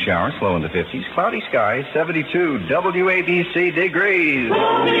 Chance of showers, low in the 50s. Cloudy skies, 72 WABC degrees. Well,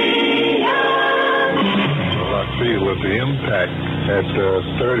 I see with the impact at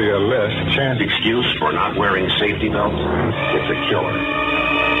 30 or less, chance. Excuse for not wearing safety belts? It's a killer.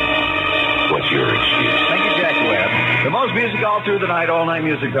 What's your excuse? Thank you, Jack Webb. The most music all through the night, all night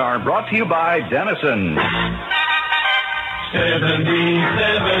music hour, brought to you by Dennison.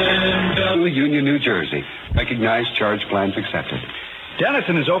 77 Union, New Jersey. Recognized charge plans accepted.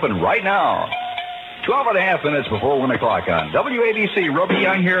 Dennison is open right now. 12 and a half minutes before 1 o'clock on WABC. Roby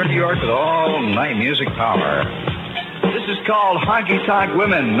Young here in New York with all night music power. This is called Honky Tonk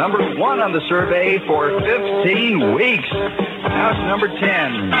Women, number 1 on the survey for 15 weeks. Now it's number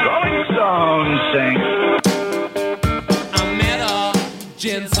 10. Rolling Stones sing. I met a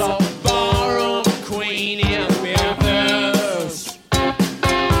gents all borrowed queen in Memphis.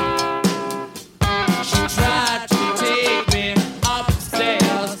 She tried to take me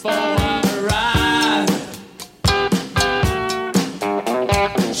upstairs for a ride.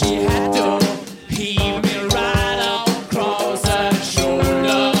 She had to heave me right across her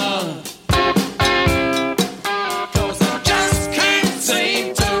shoulder. 'Cause I just can't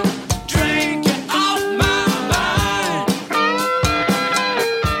seem to drink it off my mind.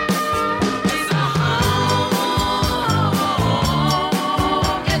 It's a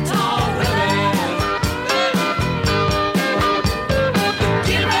honky-tonk women.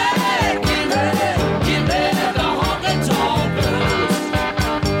 Get ready, get ready, get ready, the honky-tonk blues.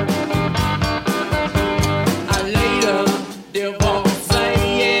 I later divorced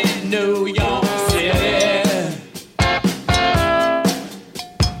in New York City.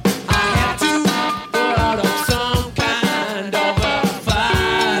 I had to put out of some kind of a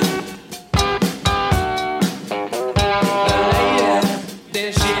fight. The lady,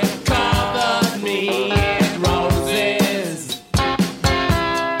 then she covered me in roses.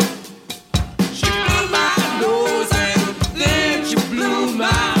 She blew my nose and then she blew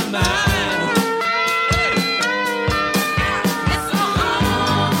my mind. It's a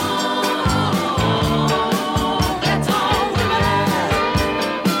honky-tonk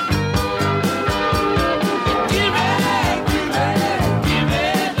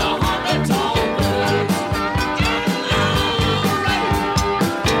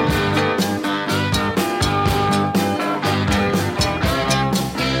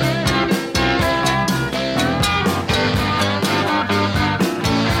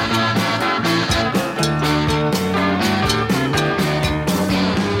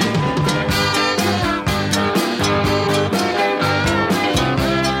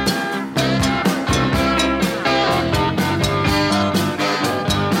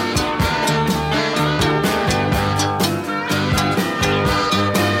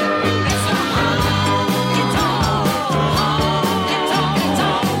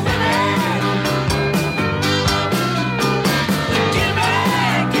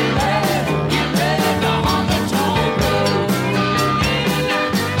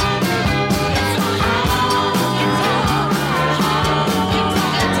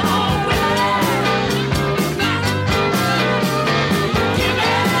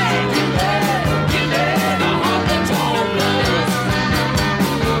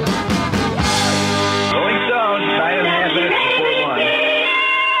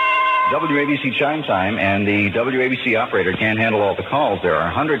WABC Chime Time, and the WABC operator can't handle all the calls. There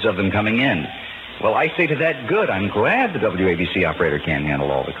are hundreds of them coming in. Well, I say to that, good. I'm glad the WABC operator can't handle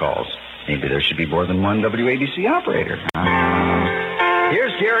all the calls. Maybe there should be more than one WABC operator.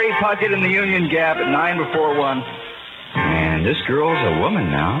 Here's Gary Puckett in the Union Gap at 9 before 1. And this girl's a woman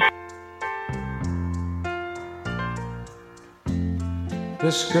now.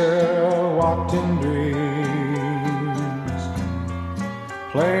 This girl walked in dreams,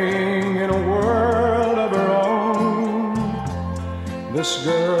 playing in a world of her own. This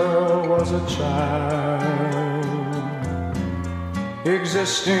girl was a child,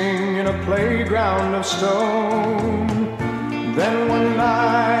 existing in a playground of stone. Then one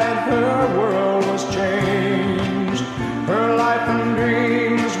night her world was changed, her life and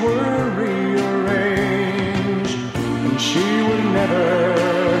dreams were rearranged, and she would never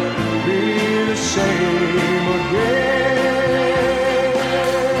be the same again.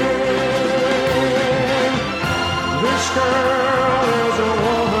 This girl is a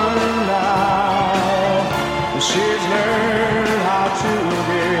woman now, she's learned how to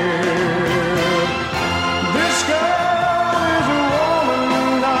give. This girl is a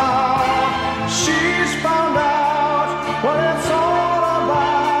woman now, she's found out what it's all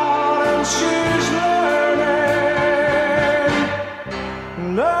about, and she's learning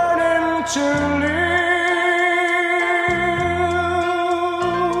to live.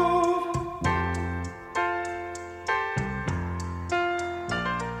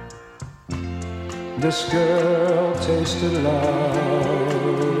 This girl tasted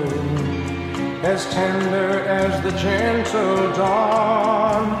love, as tender as the gentle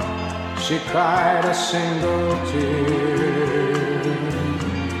dawn. She cried a single tear,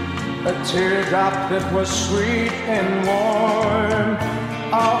 a teardrop that was sweet and warm.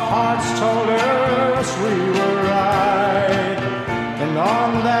 Our hearts told us we were right, and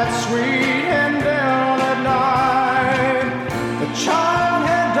on that sweet and delicate night, the child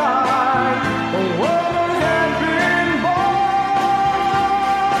had died, the woman had been born.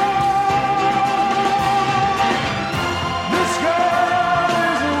 This girl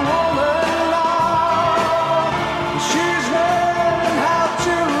is a woman now, she's learned how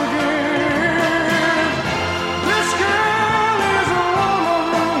to give. This girl is a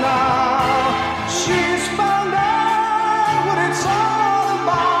woman now, she's found out what it's all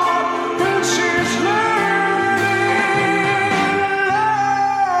about, and she's learning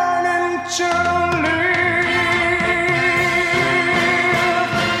to live.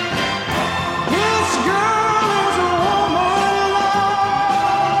 This girl is a woman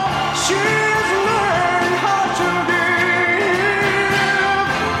now, she's learned how to give.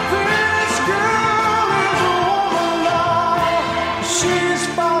 This girl is a woman now, she's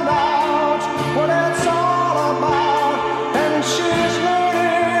found out what it's all about, and she's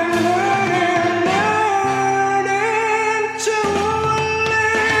learning to live.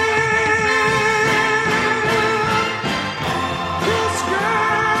 This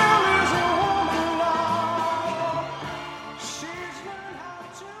girl is a woman now, she's learned how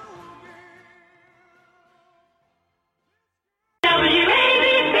to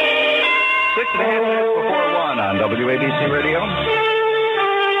 6.5 minutes before 1 on WABC Radio.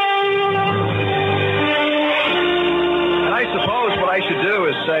 And I suppose what I should do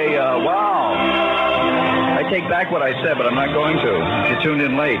is say, wow. I take back what I said, but I'm not going to. If you tuned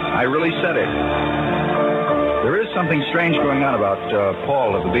in late, I really said it. There is something strange going on about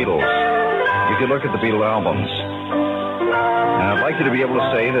Paul of the Beatles. You could look at the Beatle albums. And I'd like you to be able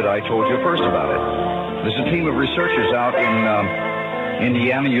to say that I told you first about it. There's a team of researchers out in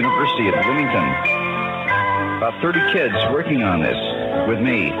Indiana University at Bloomington. About 30 kids working on this with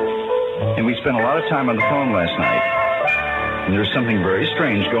me. And we spent a lot of time on the phone last night. And there's something very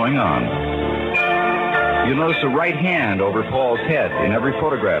strange going on. You'll notice a right hand over Paul's head in every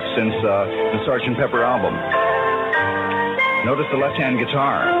photograph since the Sgt. Pepper album. Notice the left-hand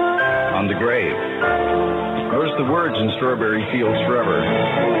guitar on the grave. Notice the words in Strawberry Fields Forever.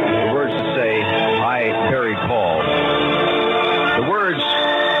 The words that say, I buried Paul. The words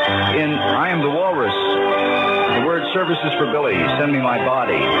in I Am the Walrus. The word Services for Billy, Send Me My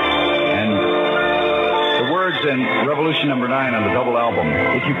Body. And the words in Revolution No. 9 on the double album,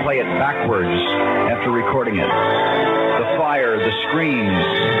 if you play it backwards after recording it. The fire, the screams.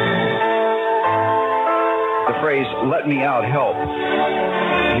 The phrase, let me out, help.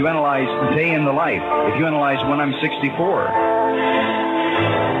 If you analyze Day in the Life, if you analyze When I'm 64.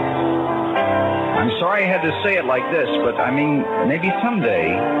 I'm sorry I had to say it like this, but I mean, maybe someday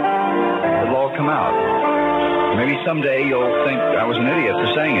it'll all come out. Maybe someday you'll think I was an idiot for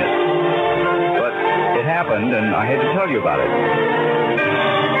saying it. But it happened, and I had to tell you about it.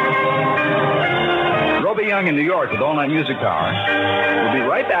 Roby Young in New York with All Night Music Power. We'll be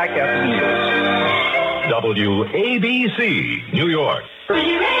right back after the news. WABC, New York. We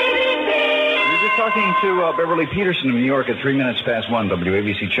were just talking to Beverly Peterson of New York at 3 minutes past 1,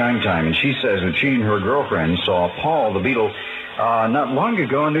 WABC chime time, and she says that she and her girlfriend saw Paul the Beatle not long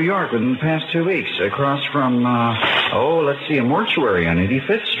ago in New York, within the past 2 weeks, across from, a mortuary on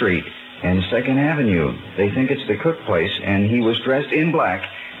 85th Street and 2nd Avenue. They think it's the Cook place, and he was dressed in black,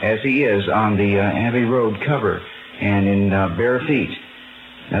 as he is on the Abbey Road cover, and in bare feet.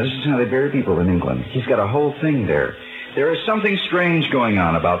 Now, this is how they bury people in England. He's got a whole thing there. There is something strange going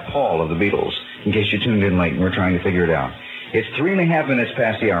on about Paul of the Beatles, in case you tuned in late and we're trying to figure it out. It's 3.5 minutes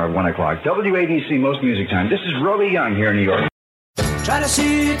past the hour of 1 o'clock. WABC Most Music Time. This is Roby Young here in New York. Try to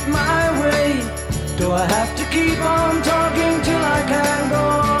see it my way. Do I have to keep on talking till I can go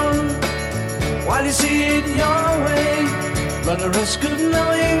on? While you see it your way, run the risk of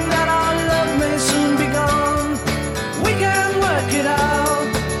knowing that our love may soon be gone. We can work it out.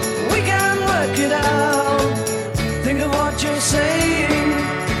 We can work it out. Think of what you're saying.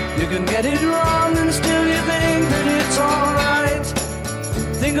 You can get it wrong and still you think that it's alright.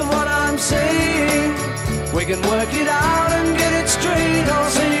 Think of what I'm saying. We can work it out and get it straight or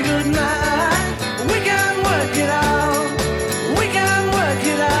say goodnight. We can work it out. We can work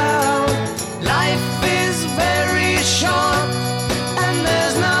it out. Life is very short and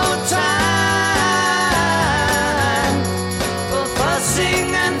there's no time for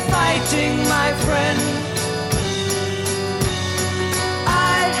fussing and fighting, my friend.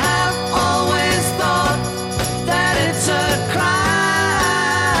 I have always thought that it's a crime,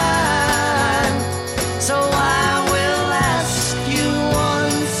 so I will ask you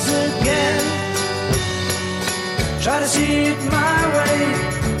once again. Try to see it my way.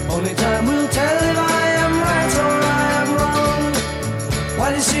 Only time will tell if I am right or I am wrong.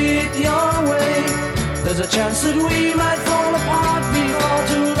 While you see it your way, there's a chance that we might fall apart before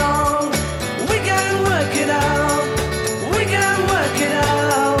too long. We can work it out. We can work it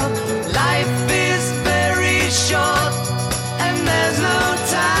out. Life is very short and there's no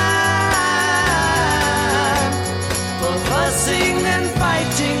time for fussing and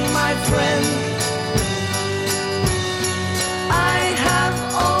fighting, my friend. I have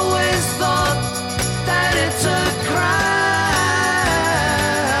always thought that it's a crime,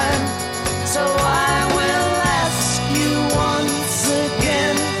 so I will ask you once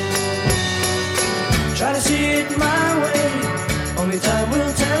again. Try to see it my way. Only time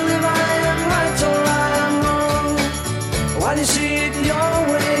will tell if I am right or I am wrong. While you see it your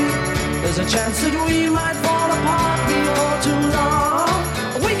way, there's a chance that we might fall apart before too long.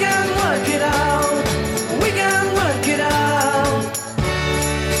 We can work it out. We can work it out.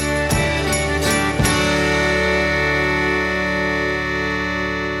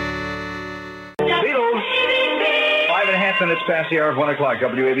 Beatles. 5.5 minutes past the hour of 1 o'clock,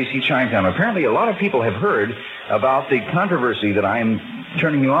 WABC chime time. Apparently, a lot of people have heard about the controversy that I am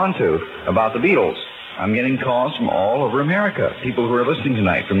turning you on to about the Beatles. I'm getting calls from all over America. People who are listening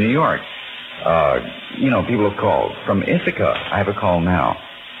tonight from New York. People have called. From Ithaca, I have a call now.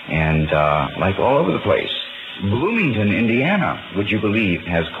 And, like all over the place. Bloomington, Indiana, would you believe,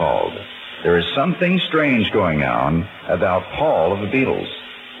 has called. There is something strange going on about Paul of the Beatles.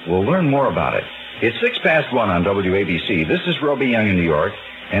 We'll learn more about it. It's 6 past 1 on WABC. This is Roby Young in New York,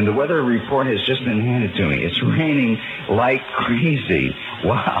 and the weather report has just been handed to me. It's raining like crazy.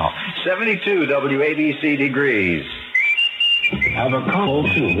 Wow. 72 WABC degrees. Have a call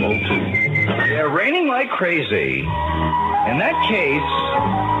to Yeah, raining like crazy. In that case,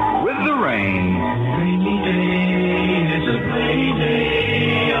 with the rain. Rainy day, it's a rainy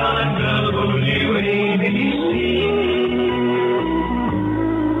day on WABC.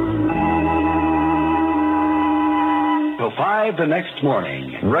 Till 5 the next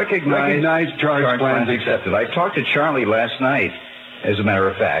morning. Recognized charge plans accepted. I talked to Charlie last night, as a matter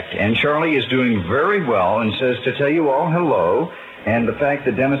of fact, and Charlie is doing very well and says to tell you all hello, and the fact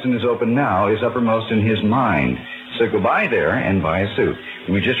that Denison is open now is uppermost in his mind. So go by there and buy a suit.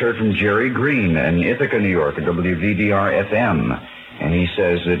 We just heard from Jerry Green in Ithaca, New York, at WVDR-FM, and he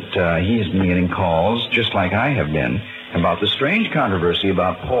says that he's been getting calls, just like I have been, about the strange controversy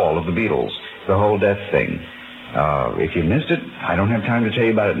about Paul of the Beatles, the whole death thing. If you missed it, I don't have time to tell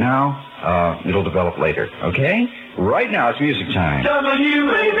you about it now. It'll develop later, okay? Right now, it's music time.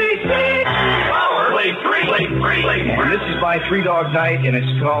 WABC. Power. Play free. And this is by Three Dog Night, and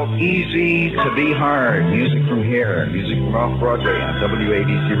it's called Easy to Be Hard. Music from here. Music from off-Broadway on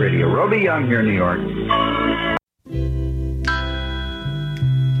WABC Radio. Roby Young here in New York.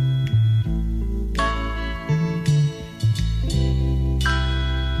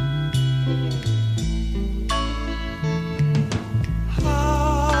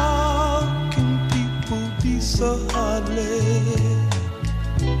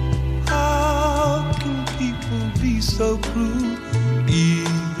 so cruel,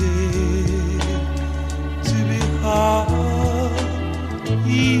 easy to be hard,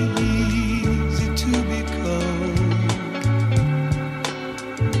 easy to be cold.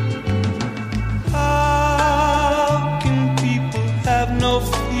 How can people have no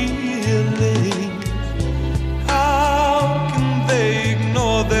feeling? How can they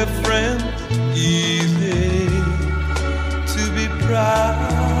ignore their friends? Easy to be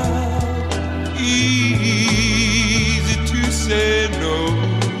proud, easy to say no.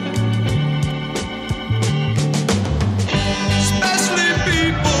 Especially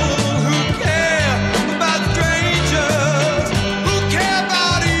people who care about strangers, who care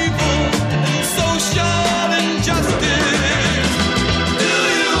about evil and social injustice. Do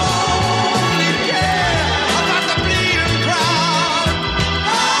you only care about the bleeding crowd?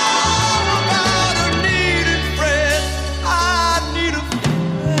 How about a needed friend? I need a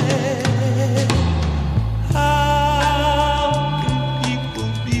friend. How can people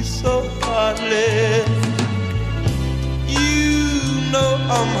be so heartless? You know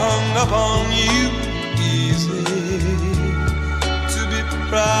I'm hung up on you. Easy to be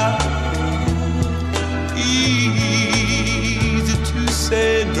proud, easy to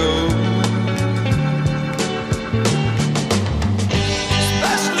say no.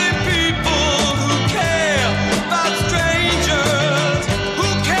 Especially people who care about strangers, who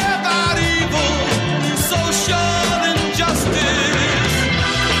care about evil and social injustice.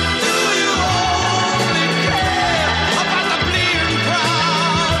 Do you only care about the bleeding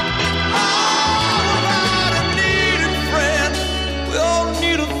crowd? How about a needed friend? We all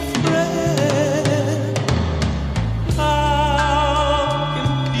need a friend. How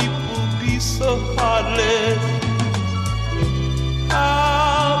can people be so heartless?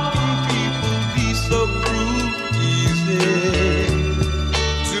 How can people be so cruel? Easy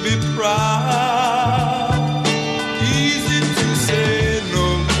to be proud, easy to say no,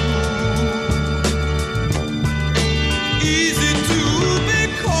 easy to be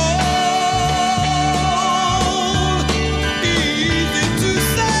cold, easy to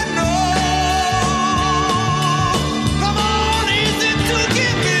say no. Come on, easy to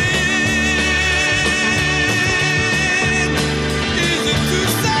give in, easy to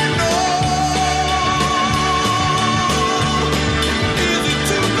say no, easy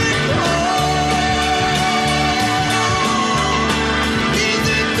to be cold,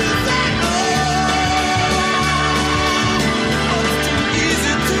 easy to say no,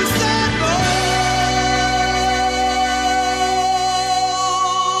 easy to say no.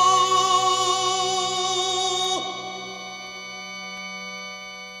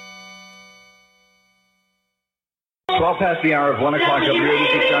 Well past the hour of 1 o'clock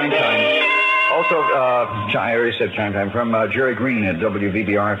WABC chime time. Also, I already said chime time, from Jerry Green at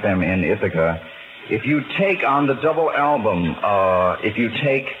WVBR-FM in Ithaca. If you take on the double album, if you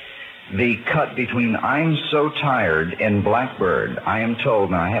take the cut between I'm So Tired and Blackbird, I am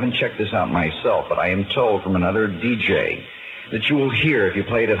told, now I haven't checked this out myself, but I am told from another DJ that you will hear, if you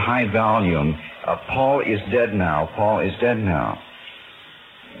play it at high volume, Paul is dead now, Paul is dead now.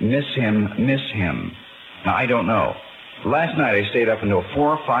 Miss him, miss him. Now, I don't know. Last night I stayed up until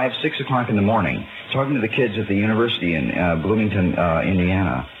 4, 5, 6 o'clock in the morning talking to the kids at the university in Bloomington,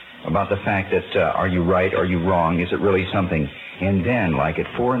 Indiana, about the fact that are you right, are you wrong, is it really something? And then, like at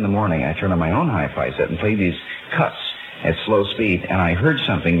 4 in the morning, I turned on my own hi-fi set and played these cuts at slow speed, and I heard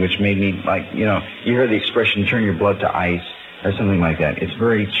something which made me, like, you know, you hear the expression, turn your blood to ice, or something like that. It's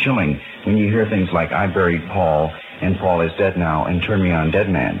very chilling when you hear things like, I buried Paul, and Paul is dead now, and turn me on, dead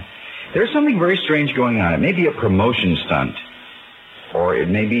man. There's something very strange going on. It may be a promotion stunt, or it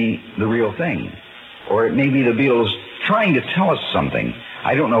may be the real thing, or it may be the Beatles trying to tell us something.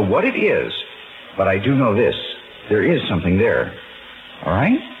 I don't know what it is, but I do know this. There is something there. All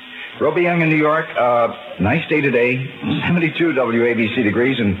right? Roby Young in New York. Nice day today. 72 WABC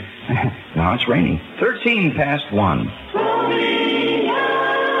degrees, and now it's raining. 13 past 1.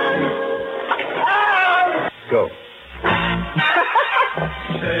 Go.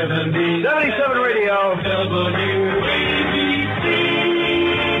 77 Radio. WABC.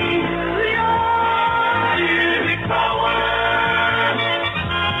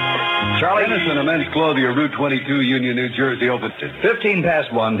 Charlie Dennison, a men's clothier, Route 22, Union, New Jersey, open. 15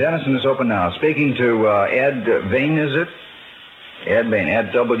 past 1. Dennison is open now. Speaking to Ed Vane, is it? Ed Vane,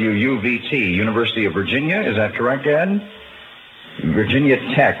 at WUVT, University of Virginia. Is that correct, Ed? Virginia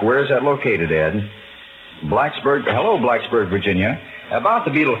Tech. Where is that located, Ed? Blacksburg. Hello, Blacksburg, Virginia. About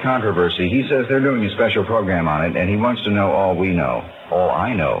the Beatle controversy, he says they're doing a special program on it, and he wants to know all we know. All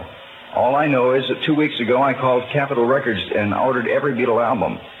I know. All I know is that 2 weeks ago I called Capitol Records and ordered every Beatle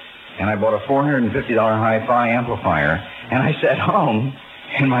album. and I bought a $450 hi-fi amplifier, and I sat home,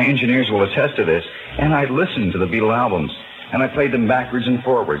 and my engineers will attest to this, and I listened to the Beatle albums, and I played them backwards and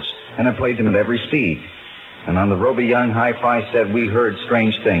forwards, and I played them at every speed. And on the Roby Young hi-fi set, we heard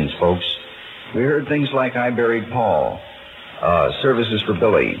strange things, folks. We heard things like I Buried Paul, Services for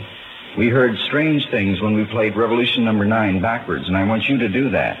Billy. We heard strange things when we played Revolution Number 9 backwards, and I want you to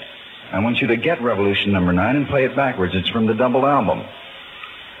do that. I want you to get Revolution Number 9 and play it backwards. It's from the double album.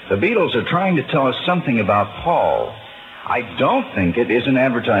 The Beatles are trying to tell us something about Paul. I don't think it is an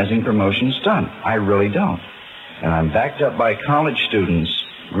advertising promotion stunt. I really don't. And I'm backed up by college students,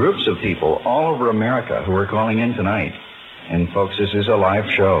 groups of people all over America who are calling in tonight. And folks, this is a live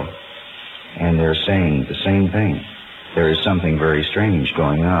show. And they're saying the same thing. There is something very strange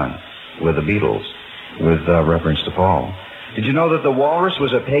going on with the Beatles, with reference to Paul. Did you know that the walrus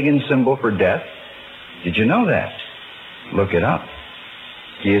was a pagan symbol for death? Did you know that? Look it up.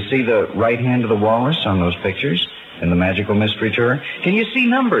 Do you see the right hand of the walrus on those pictures in the Magical Mystery Tour? Can you see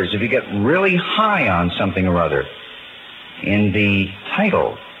numbers if you get really high on something or other in the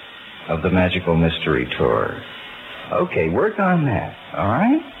title of the Magical Mystery Tour? Okay, work on that, all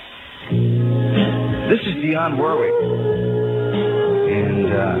right? This is Dionne Warwick.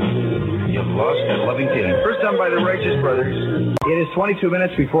 And You've Lost That Loving Feeling. First done by the Righteous Brothers. It is 22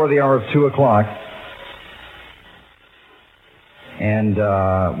 minutes before the hour of 2 o'clock. And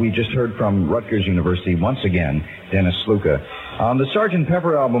we just heard from Rutgers University, once again, Dennis Sluka. On the Sgt.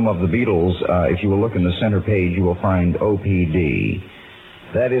 Pepper album of the Beatles, if you will look in the center page, you will find OPD.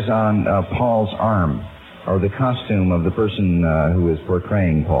 That is on Paul's arm, or the costume of the person who is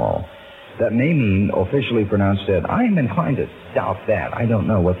portraying Paul. That may mean officially pronounced dead. I am inclined to doubt that. I don't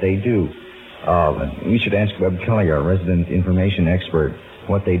know what they do. We should ask Webb Kelly, our resident information expert,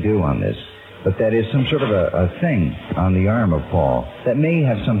 what they do on this. But that is some sort of a thing on the arm of Paul that may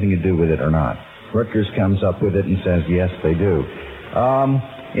have something to do with it or not. Rutgers comes up with it and says, yes, they do.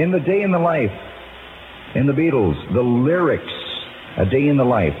 In The Day in the Life, in the Beatles, the lyrics, A Day in the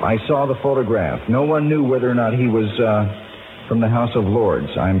Life. I saw the photograph. No one knew whether or not he was from the House of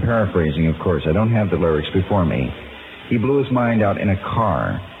Lords. I'm paraphrasing, of course. I don't have the lyrics before me. He blew his mind out in a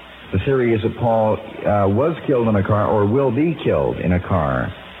car. The theory is that Paul was killed in a car or will be killed in a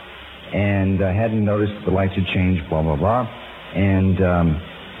car. And hadn't noticed the lights had changed, blah, blah, blah. And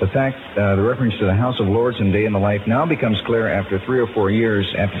the fact, the reference to the House of Lords and Day in the Life now becomes clear after 3 or 4 years,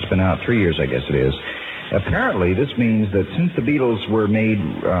 after it's been out 3 years, I guess it is. Apparently, this means that since the Beatles were made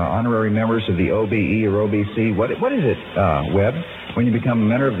honorary members of the OBE or OBC, what is it, Webb, when you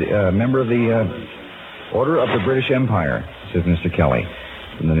become a member of the Order of the British Empire, says Mr. Kelly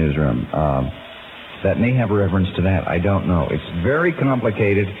in the newsroom. That may have a reference to that. I don't know. It's very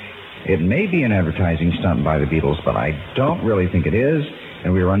complicated. It may be an advertising stunt by the Beatles, but I don't really think it is.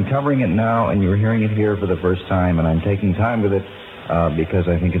 And we are uncovering it now, and you're hearing it here for the first time, and I'm taking time with it because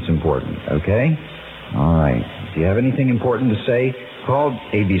I think it's important, okay? All right. If you have anything important to say, call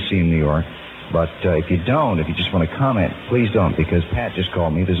ABC in New York. But if you don't, if you just want to comment, please don't, because Pat just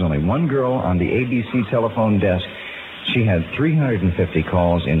called me. There's only one girl on the ABC telephone desk. She had 350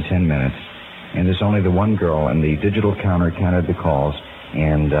 calls in 10 minutes, and there's only the one girl, and the digital counter counted the calls.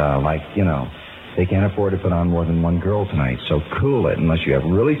 And, they can't afford to put on more than one girl tonight. So cool it unless you have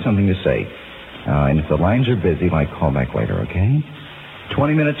really something to say. And if the lines are busy, call back later, okay?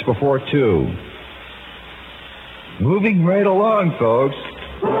 20 minutes before 2. Moving right along, folks.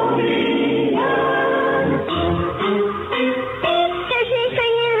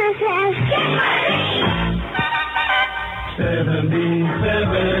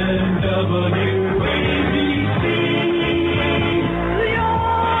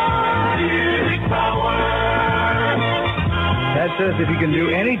 That says if you can do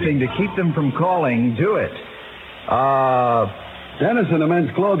anything to keep them from calling, do it. Dennison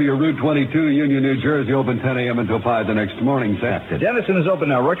Men's Clothier, Route 22, Union, New Jersey, open 10 a.m. until 5 the next morning, sir. Dennison is open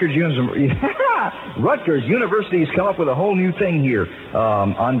now. Rutgers University's come up with a whole new thing here.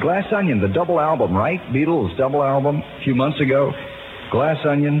 On Glass Onion, the double album, right? Beatles double album a few months ago. Glass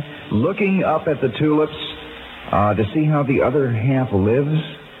Onion, looking up at the tulips to see how the other half lives.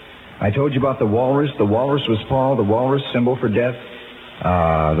 I told you about the walrus. The walrus was Paul, the walrus symbol for death.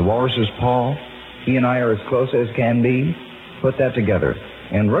 The walrus was Paul. He and I are as close as can be. Put that together.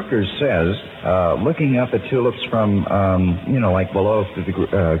 And Rutgers says, looking up at tulips from, below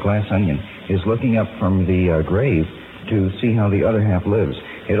the Glass Onion, is looking up from the grave to see how the other half lives.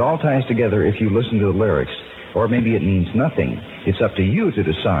 It all ties together if you listen to the lyrics. Or maybe it means nothing. It's up to you to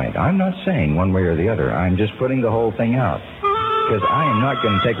decide. I'm not saying one way or the other. I'm just putting the whole thing out. Because I am not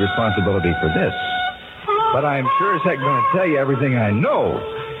going to take responsibility for this. But I'm sure as heck going to tell you everything I know.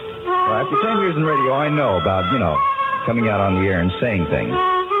 Well, after 10 years in radio, I know about, coming out on the air and saying things.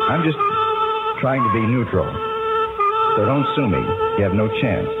 I'm just trying to be neutral. So don't sue me. You have no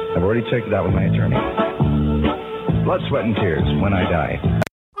chance. I've already checked it out with my attorney. Blood, sweat, and tears when I die.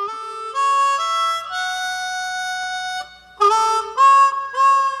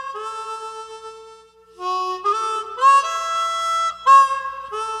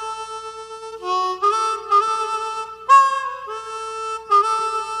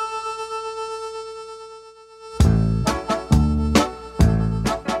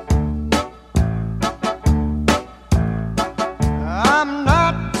 I'm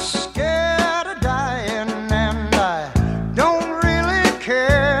not scared of dying, and I don't really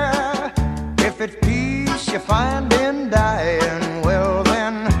care. If it's peace you find in dying, well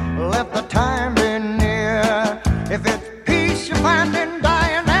then let the time be near. If it's peace you find in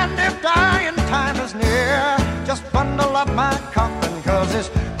dying, and if dying time is near, just bundle up my coffin, 'cause it's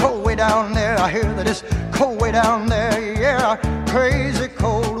cold way down there. I hear that it's cold way down there, yeah, crazy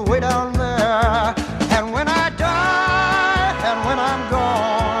cold way down there. And when I die, and when I'm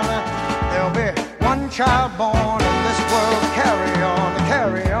gone, there'll be one child born in this world to carry on, to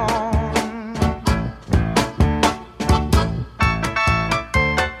carry on.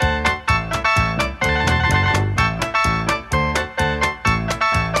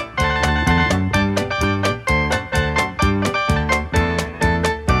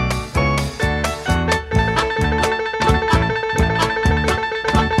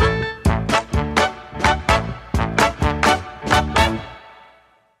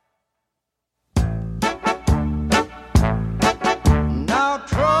 Now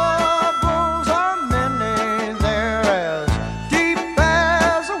troubles are many, they're as deep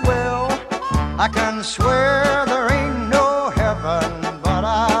as a well. I can swear there ain't no heaven, but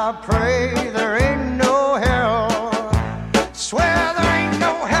I pray there ain't no hell. Swear there ain't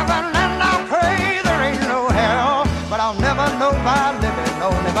no heaven, and I pray there ain't no hell. But I'll never know by living,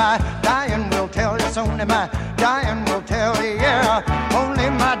 only by dying will tell. It's only my dying will tell, yeah, only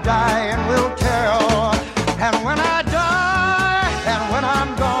my dying will tell. And when I die, and when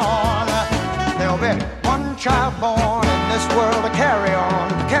I'm gone, there'll be one child born in this world to carry on,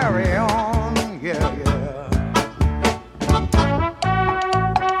 yeah, yeah.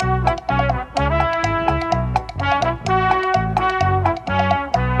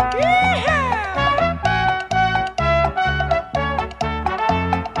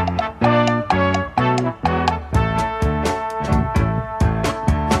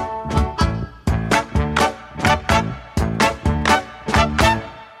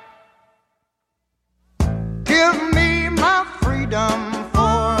 Give me my freedom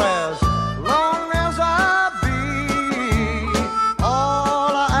for as long as I be.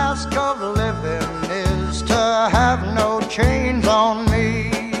 All I ask of living is to have no chains on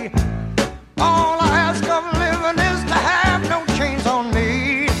me. All I ask of living is to have no chains on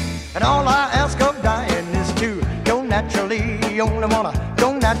me. And all I ask of dying is to go naturally. You only wanna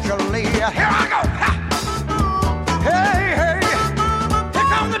go naturally. Here I go! Ha! Hey, hey! Here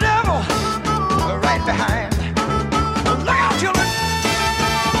comes the devil! Right behind. Look out, children!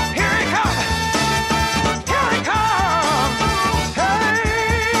 Here he comes! Here he comes! Hey!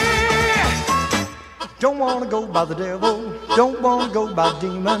 Don't wanna go by the devil. Don't wanna go by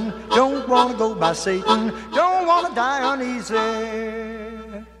demon. Don't wanna go by Satan. Don't wanna die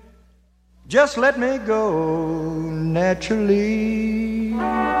uneasy. Just let me go naturally.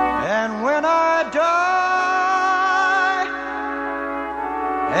 And when I die,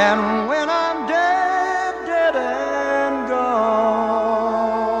 and when I'm dead, dead and gone,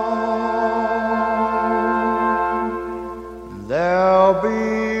 there'll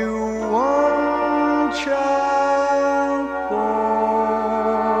be one child born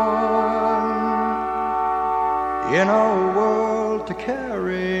in a world to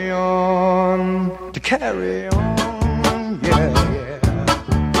carry on, yeah, yeah.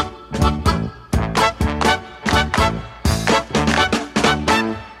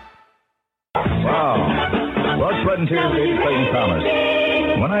 Wow. Blood, sweat, and tears, Lady Clayton Thomas.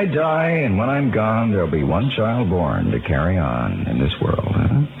 When I die and when I'm gone, there'll be one child born to carry on in this world.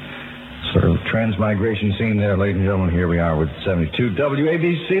 Huh? Sort of transmigration scene there, ladies and gentlemen. Here we are with 72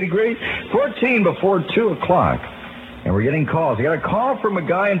 WABC degree, 14 before 2 o'clock. And we're getting calls. I got a call from a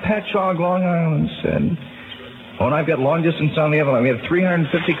guy in Patchogue, Long Island, said, oh, and I've got long distance on the other line. We had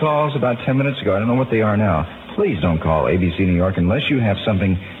 350 calls about 10 minutes ago. I don't know what they are now. Please don't call ABC New York unless you have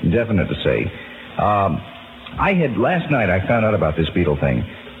something definite to say. Last night I found out about this Beatle thing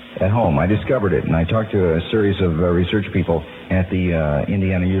at home. I discovered it, and I talked to a series of research people at the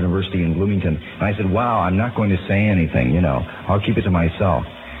Indiana University in Bloomington. And I said, wow, I'm not going to say anything, I'll keep it to myself.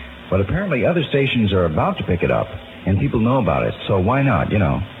 But apparently other stations are about to pick it up, and people know about it. So why not,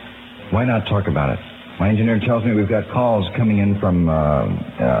 why not talk about it? My engineer tells me we've got calls coming in from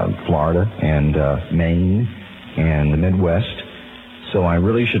Florida and Maine and the Midwest. So I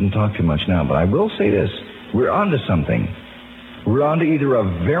really shouldn't talk too much now, but I will say this. We're onto something. We're onto either a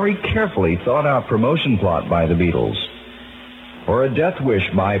very carefully thought-out promotion plot by the Beatles, or a death wish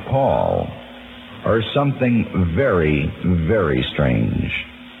by Paul, or something very, very strange.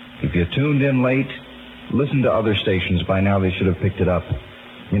 If you tuned in late, listen to other stations. By now they should have picked it up.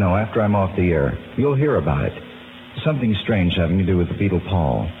 After I'm off the air, you'll hear about it. Something strange having to do with the Beatle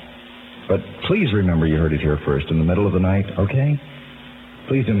Paul. But please remember you heard it here first in the middle of the night, okay?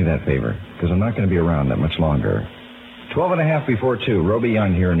 Please do me that favor, because I'm not going to be around that much longer. 12 and a half before 2, Roby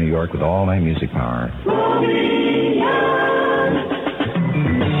Young here in New York with all night music power. Roby Young.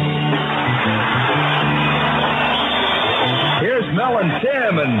 Here's Mel and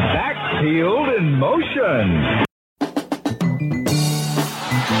Tim and Backfield in Motion.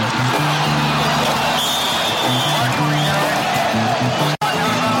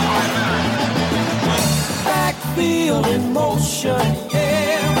 Backfield in motion,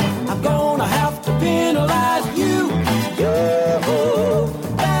 yeah. I'm gonna have to penalize you.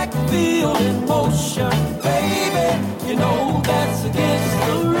 Backfield in motion, baby. You know that's against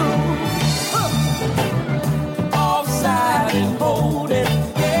the rules. Offside and holding,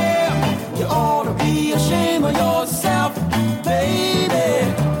 yeah. You ought to be ashamed of yourself,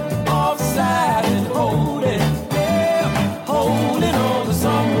 baby. Offside and holding, yeah. Holding on to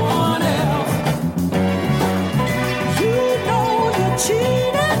someone else.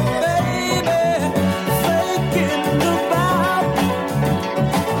 Cheating, baby, faking the bow.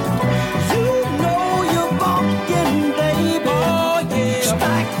 You know you're bucking, baby. Oh, yeah.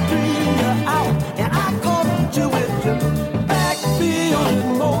 Strike 3, you're out, and I caught you with your backfield in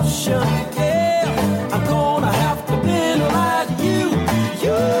motion. Yeah, I'm gonna have to penalize you.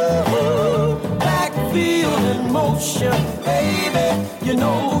 Backfield in motion, baby. You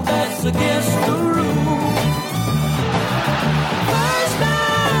know that's against the rules.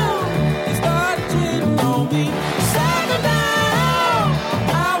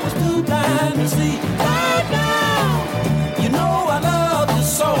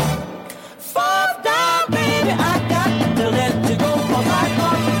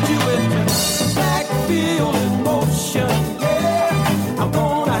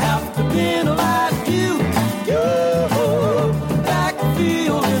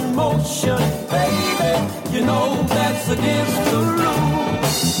 Against the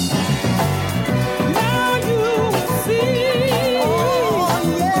rules. Now you see, oh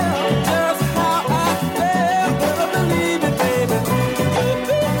yeah, just how I feel. You better believe it, baby. You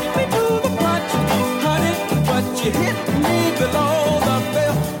beat me to the punch, honey, but you hit me below the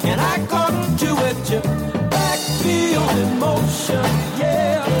belt, and I caught you with your backfield in motion.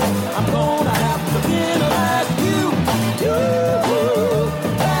 Yeah, I'm gonna have to penalize you.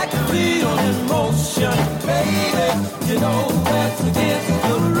 Backfield in motion, baby. You know that's against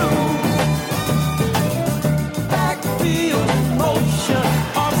the rules. Backfield in motion,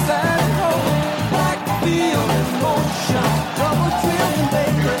 offside and hold. Backfield in motion, double trillion,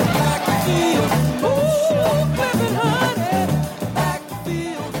 baby. Backfield in motion, flipping honey.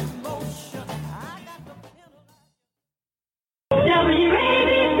 Backfield in motion. I got the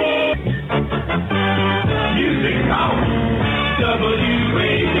WABC. Music Power.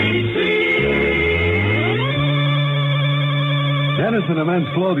 WABC. Dennison Immense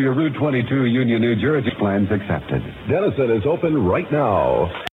Flow to your Route 22 Union, New Jersey. Plans accepted. Dennison is open right now.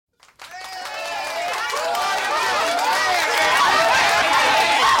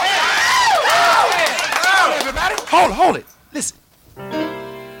 Everybody, hold it. Listen.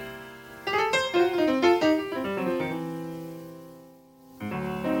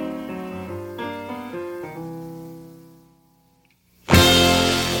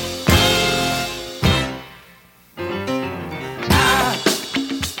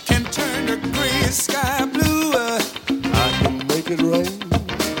 Sky blue, I can make it rain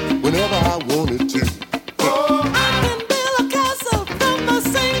whenever I wanted to. Oh, I can build a castle from a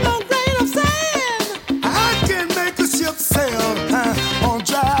single grain of sand. I can make a ship sail on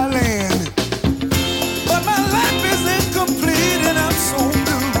dry land. But my life is incomplete and I'm so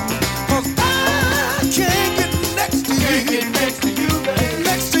blue, 'cause I can't get next to you. Can't get next to you, baby.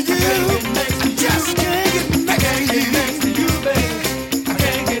 Next to you. Can't get next to you. Just can't get next to you. Next to you, baby. I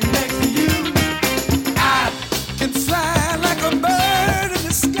can't get next to you. I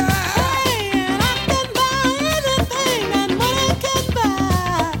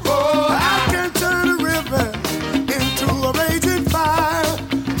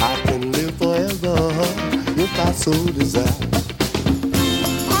I so desire.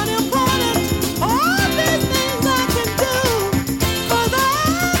 Unimportant, all these things I can do, 'cause I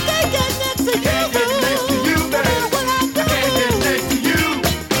can't get next to you. Can't get next to you, baby. What I do. I can't get next to you.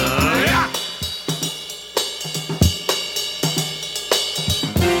 Yeah.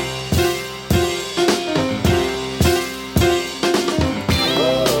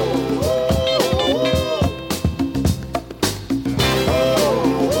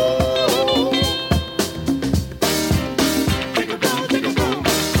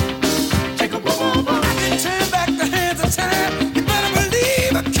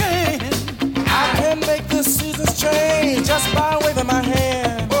 Just by waving my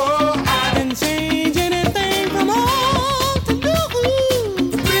hand. Oh, I can change anything from old to new.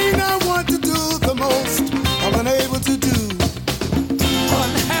 The thing I want to do the most, I'm unable to do.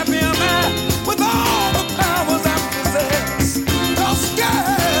 Unhappy am I with all the powers I possess. Cause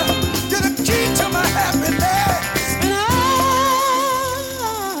God, you're the key to my happiness. And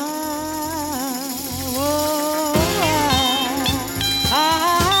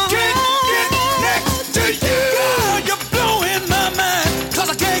I can't get next to you.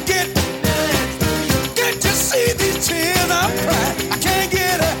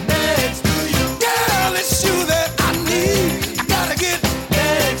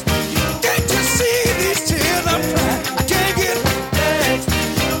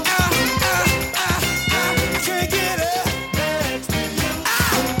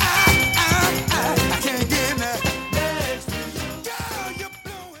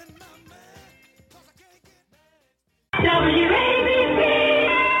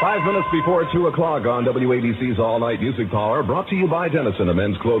 Minutes before 2 o'clock on WABC's All Night Music Power, brought to you by Dennison, a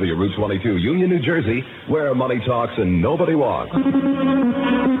men's clothing at Route 22, Union, New Jersey, where money talks and nobody walks. News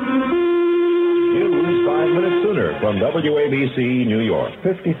 5 minutes sooner from WABC New York.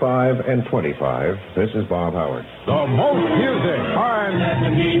 55 and 25. This is Bob Howard. The most music on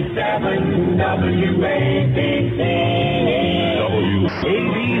 77 WABC.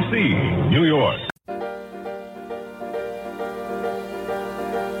 WABC New York.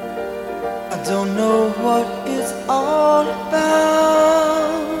 I don't know what it's all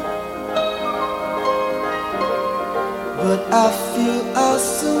about, but I feel I'll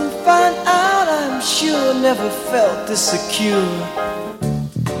soon find out. I'm sure never felt this secure.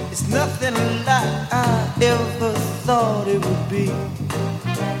 It's nothing like I ever thought it would be.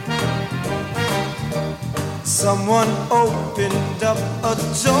 Someone opened up a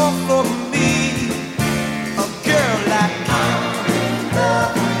door for me, a girl like you.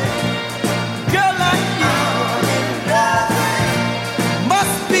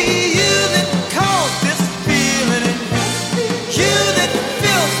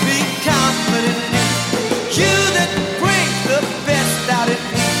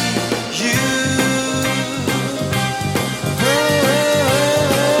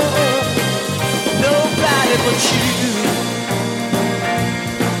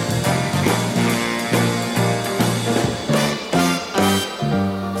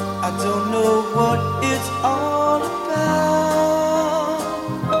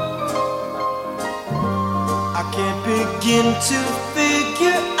 To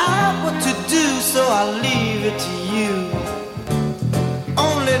figure out what to do, so I'll leave it to you.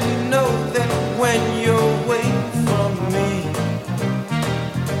 Only know that when you're away from me,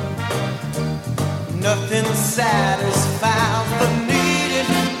 nothing satisfies the need in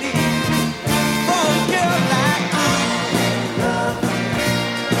me for a girl like you.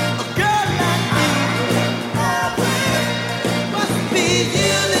 A girl like you. Must be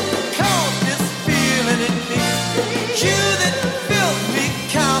you that caused this feeling in me. You that fills me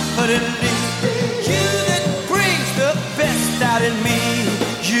confidently. You that brings the best out in me.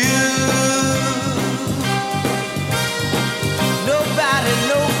 You. Nobody,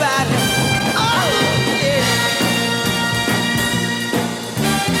 nobody. Oh, yeah.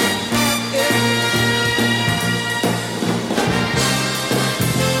 Yeah.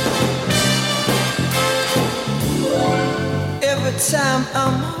 Every time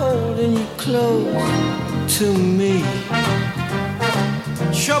I'm holding you close to me,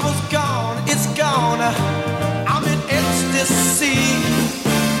 trouble's gone, it's gone. I'm in ecstasy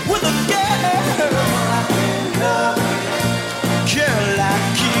with a girl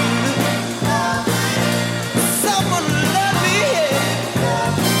like you. Someone love me,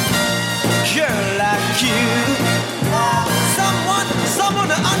 girl like you. Someone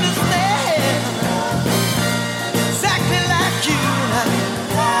to understand exactly like you.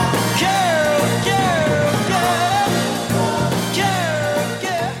 Girl, girl, girl.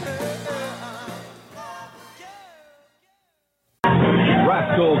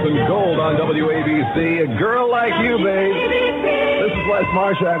 and gold on WABC. A girl like you, babe. This is Les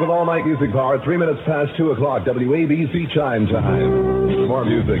Marshak with All Night Music Power. 3 minutes past 2 o'clock. WABC chime time. More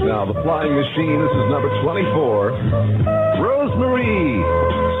music now. The Flying Machine. This is number 24. Rosemary.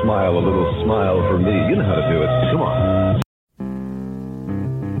 Smile, a little smile for me. You know how to do it. Come on.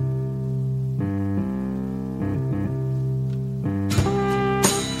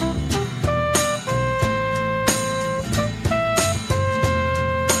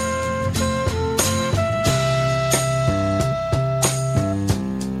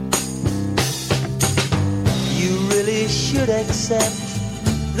 Accept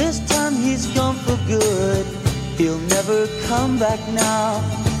this time he's gone for good. He'll never come back now,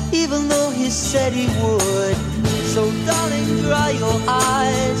 even though he said he would. So darling, dry your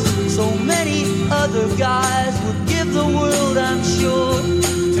eyes. So many other guys would give the world, I'm sure,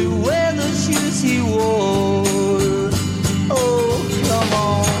 to wear the shoes he wore. Oh, come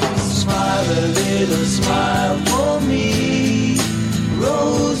on, smile a little smile for me,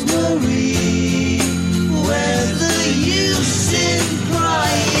 Rosemary. Where's the use in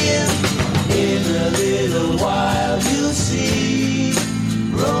crying? In a little while you'll see,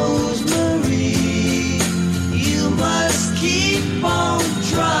 Rosemary, you must keep on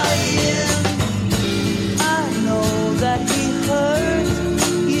trying. I know that he hurt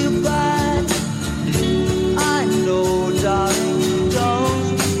you bad. I know, darling,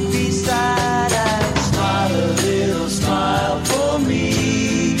 don't be sad and smile a little smile for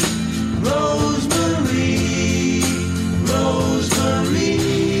me, Rosemary.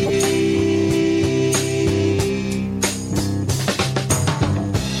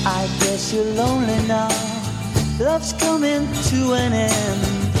 I guess you're lonely now. Love's coming to an end.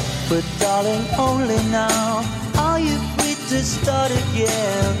 But darling, only now are you free to start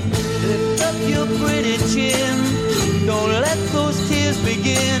again. Lift up your pretty chin. Don't let those tears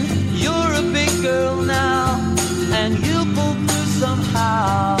begin. You're a big girl now, and you'll pull through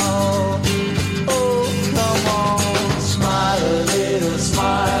somehow. Oh, come on, smile a little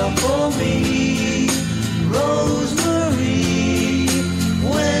smile for me, Rosemary.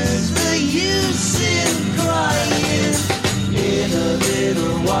 Where's the use in crying? In a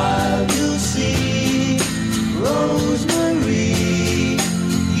little while you'll see, Rosemary,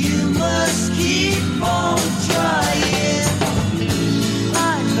 you must keep on trying.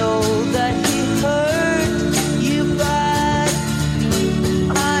 I know that he hurt you bad.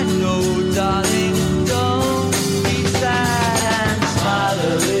 I know, darling, don't be sad and smile a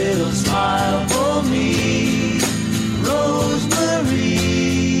little smile for me,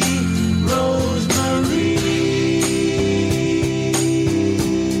 Rosemary, Rosemary.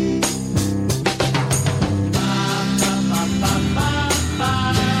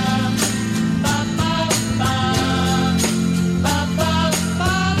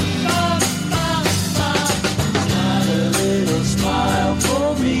 Smile a little smile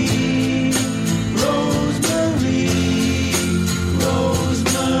for me, Rosemary, Rosemary.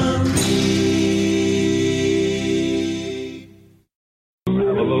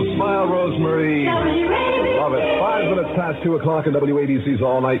 Have a little smile, Rosemary. Love it. 5 minutes past 2 o'clock in WABC's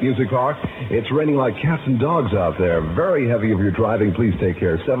All Night Music Park. It's raining like cats and dogs out there. Very heavy if you're driving. Please take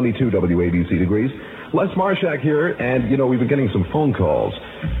care. 72 WABC degrees. Les Marshak here, and, you know, we've been getting some phone calls.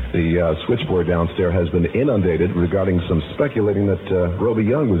 The switchboard downstairs has been inundated regarding some speculating that Roby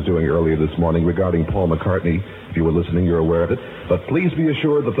Young was doing earlier this morning regarding Paul McCartney. If you were listening, you're aware of it. But please be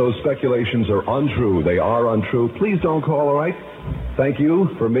assured that those speculations are untrue. They are untrue. Please don't call, all right? Thank you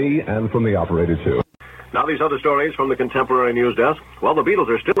for me and from the operator, too. Now these other stories from the Contemporary News Desk. Well, the Beatles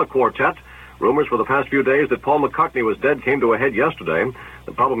are still a quartet. Rumors for the past few days that Paul McCartney was dead came to a head yesterday.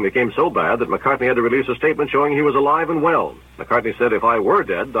 The problem became so bad that McCartney had to release a statement showing he was alive and well. McCartney said, "If I were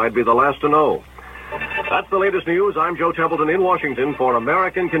dead, I'd be the last to know." That's the latest news. I'm Joe Templeton in Washington for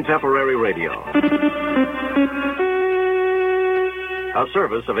American Contemporary Radio. A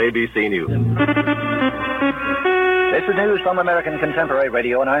service of ABC News. This is news from American Contemporary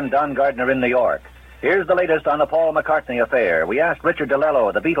Radio, and I'm Don Gardner in New York. Here's the latest on the Paul McCartney affair. We asked Richard DeLello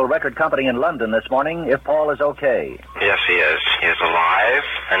of the Beatle Record Company in London this morning if Paul is okay. Yes, he is. He is alive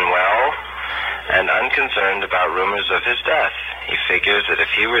and well and unconcerned about rumors of his death. He figures that if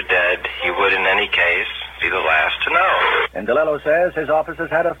he were dead, he would in any case be the last to know. And DeLello says his office has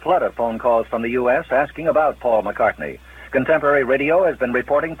had a flood of phone calls from the U.S. asking about Paul McCartney. Contemporary Radio has been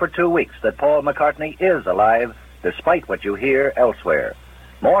reporting for 2 weeks that Paul McCartney is alive, despite what you hear elsewhere.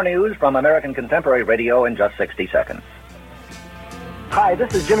 More news from American Contemporary Radio in just 60 seconds. Hi,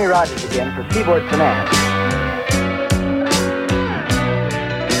 this is Jimmy Rogers again for Seaboard Finance.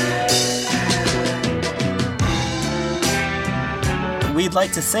 we'd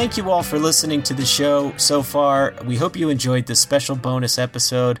like to thank you all for listening to the show so far. We hope you enjoyed this special bonus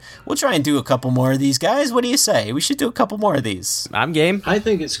episode. We'll try and do a couple more of these, guys. What do you say? We should do a couple more of these. I'm game. I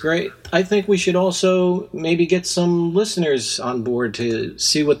think it's great. I think we should also maybe get some listeners on board to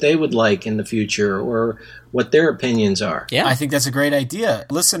see what they would like in the future or what their opinions are. Yeah, I think that's a great idea.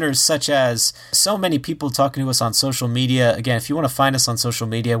 Listeners such as so many people talking to us on social media. Again, if you want to find us on social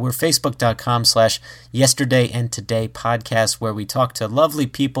media, we're facebook.com/yesterdayandtodaypodcast, where we talk to lovely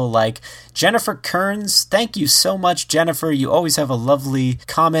people like Jennifer Kearns. Thank you so much, Jennifer. You always have a lovely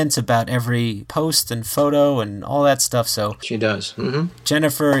comment about every post and photo and all that stuff. So she does. Mm-hmm.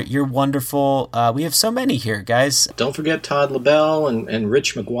 Jennifer, you're wonderful. We have so many here, guys. Don't forget Todd LaBelle and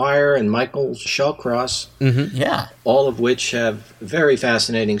Rich McGuire and Michael Shawcross. Mm-hmm. Yeah. All of which have very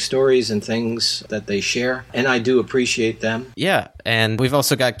fascinating stories and things that they share, and I do appreciate them. Yeah, and we've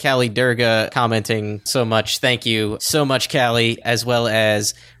also got Callie Durga commenting so much. Thank you so much, Callie, as well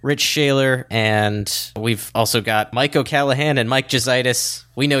as Rich Shaler, and we've also got Mike O'Callahan and Mike Jositis.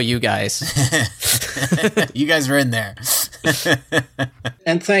 We know you guys. You guys are in there.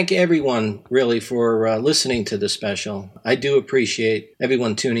 And thank everyone, really, for listening to the special. I do appreciate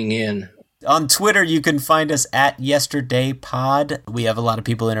everyone tuning in. On Twitter, you can find us at YesterdayPod. We have a lot of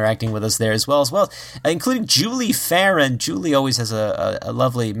people interacting with us there as well, including Julie Farron. Julie always has a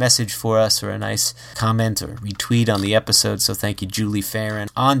lovely message for us, or a nice comment or retweet on the episode, so thank you, Julie Farron.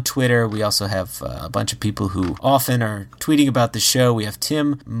 On Twitter, we also have a bunch of people who often are tweeting about the show. We have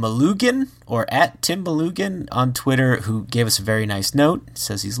Tim Malugan, or at Tim Malugan on Twitter, who gave us a very nice note.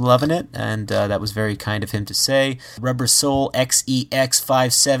 Says he's loving it, and that was very kind of him to say. Rubber Soul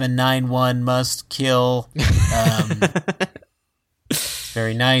XEX5791 must kill.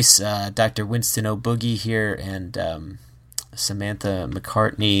 Very nice. Dr. Winston O'Boogie here, and Samantha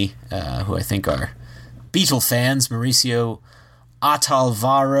McCartney, who I think are Beatle fans. Mauricio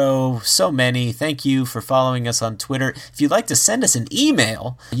Atalvaro, so many. Thank you for following us on Twitter. If you'd like to send us an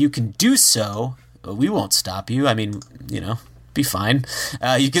email, you can do so. We won't stop you. I mean, be fine.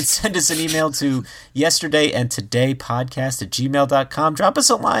 You can send us an email to yesterdayandtodaypodcast@gmail.com. Drop us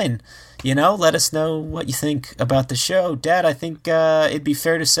a line. Let us know what you think about the show. Dad, I think it'd be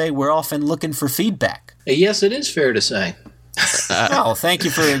fair to say we're often looking for feedback. Yes, it is fair to say. Oh, thank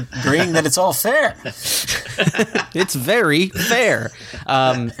you for agreeing that it's all fair. It's very fair.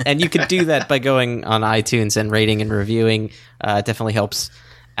 And you can do that by going on iTunes and rating and reviewing. It definitely helps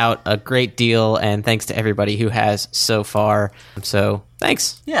out a great deal, and thanks to everybody who has so far. So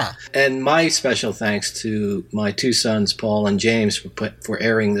thanks. Yeah. And my special thanks to my two sons, Paul and James, for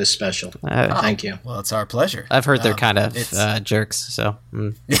airing this special. Thank you. Well, it's our pleasure. I've heard they're kind of jerks, so.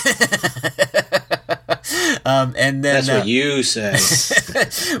 And then that's what you say.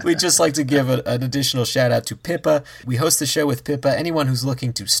 We'd just like to give an additional shout out to Pippa. We host the show with Pippa. Anyone who's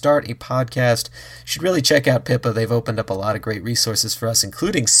looking to start a podcast should really check out Pippa. They've opened up a lot of great resources for us,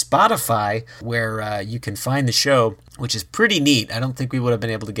 including Spotify, where you can find the show, which is pretty neat. I don't think we would have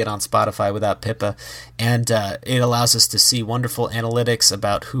been able to get on Spotify without Pippa. And it allows us to see wonderful analytics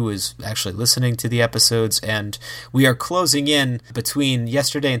about who is actually listening to the episodes. And we are closing in between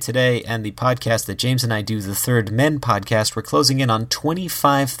Yesterday and Today and the podcast that James and I do, the Third Men podcast. We're closing in on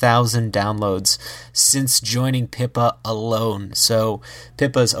 25,000 downloads since joining Pippa alone. So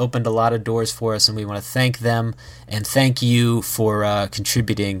Pippa's opened a lot of doors for us, and we want to thank them and thank you for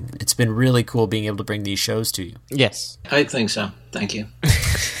contributing. It's been really cool being able to bring these shows to you. Yes. I think so. Thank you.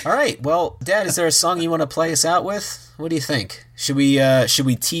 All right. Well, Dad, is there a song you want to play us out with? What do you think? Should we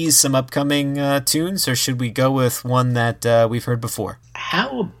tease some upcoming tunes, or should we go with one that we've heard before?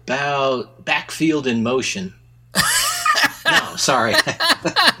 How about Backfield in Motion? No, sorry.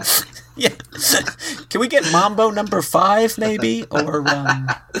 Yeah. Can we get Mambo number 5, maybe? Or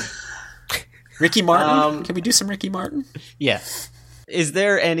Ricky Martin? Can we do some Ricky Martin? Yeah. Is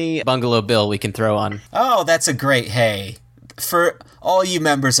there any Bungalow Bill we can throw on? Oh, that's a great hey. For all you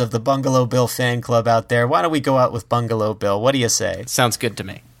members of the Bungalow Bill fan club out there, why don't we go out with Bungalow Bill? What do you say? Sounds good to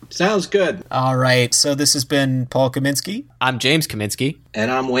me. Sounds good. All right, so this has been Paul Kaminsky. I'm James Kaminsky.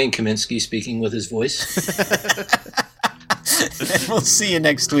 And I'm Wayne Kaminsky, speaking with his voice. And we'll see you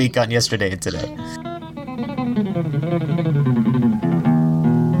next week on Yesterday and Today.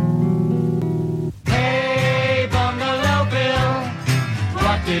 Hey, Bungalow Bill,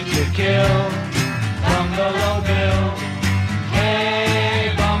 what did you kill? Bungalow Bill.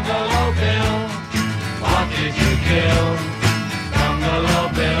 Hey, Bungalow Bill, what did you kill? Bungalow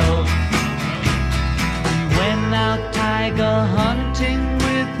Bill. He went out tiger hunting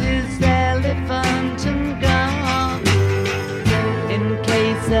with his elephant and gun. In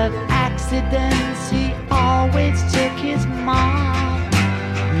case of accidents, he always took his mom.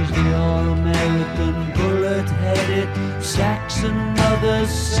 the all-American bullet-headed Saxon mother's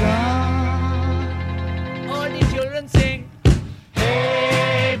son. All the children sing,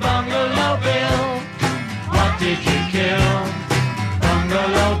 hey, Bungalow Bill, what did you kill?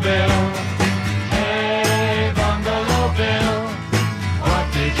 Bungalow Bill, hey, Bungalow Bill,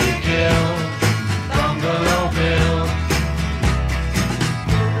 what did you kill? Bungalow Bill.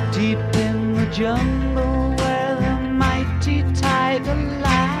 Deep in the jungle where the mighty tiger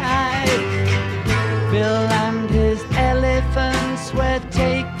lies, Bill and his elephants were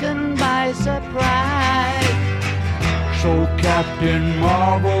taken by surprise. So Captain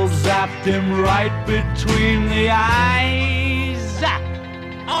Marvel zapped him right between the eyes. Zap!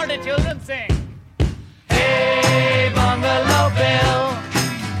 All the children sing. Hey, Bungalow Bill,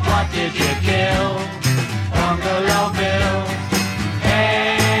 what did you kill? Bungalow Bill.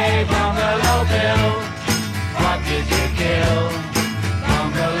 Hey, Bungalow Bill, what did you kill?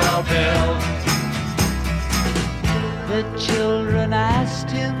 Bungalow Bill. The children asked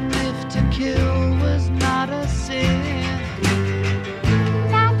him if to kill was not a sin.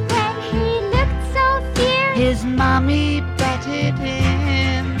 Not when he looked so fierce. His mommy butted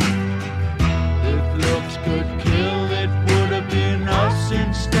in. If looks could kill, it would have been us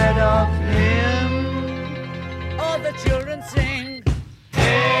instead of him. All the children sing.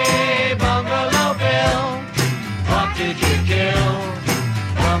 Hey, Bungalow Bill, what did you kill?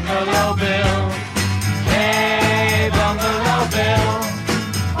 Bungalow Bill. Hey, Bungalow Bill,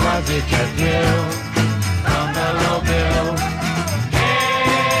 what did you kill? Bungalow Bill.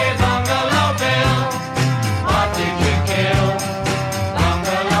 Hey, Bungalow Bill, what did you kill?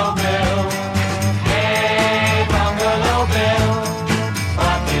 Bungalow Bill. Hey, Bungalow Bill,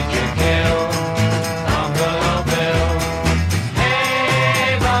 what did you kill? Bungalow Bill.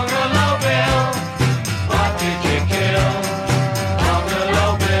 Hey, Bungalow Bill, what did you kill?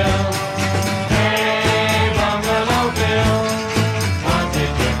 Bungalow Bill. Hey, Bungalow Bill, what did you kill? Bungalow Bill. Hey, Bungalow Bill, what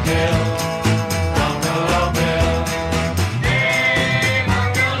did you kill? Bungalow Bill.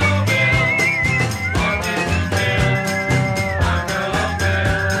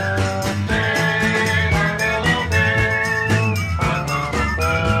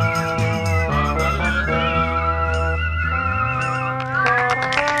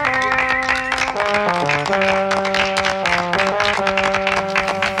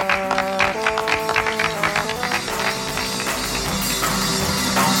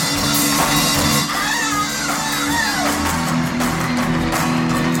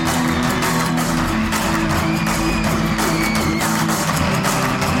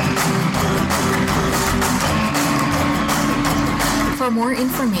 For more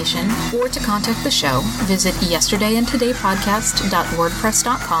information or to contact the show, visit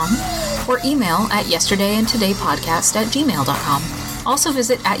yesterdayandtodaypodcast.wordpress.com or email at yesterdayandtodaypodcast@gmail.com. Also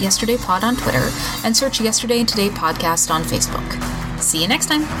visit @yesterdaypod on Twitter and search Yesterday and Today Podcast on Facebook. See you next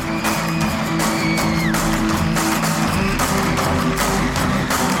time.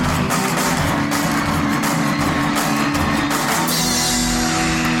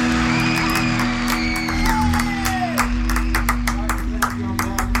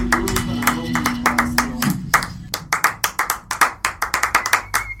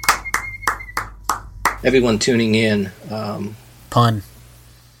 Everyone tuning in. Pun.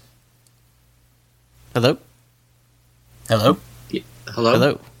 Hello? Hello? Hello?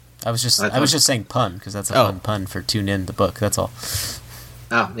 Hello? I was just saying pun because that's a fun pun for tune in the book. That's all.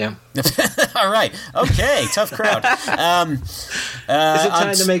 Oh, yeah. All right. Okay. Tough crowd. Is it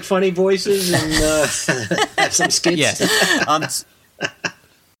time to make funny voices and have some skits? Yes.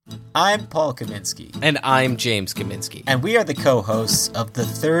 I'm Paul Kaminsky. And I'm James Kaminsky. And we are the co-hosts of the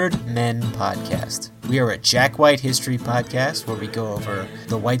Third Men podcast. We are a Jack White history podcast where we go over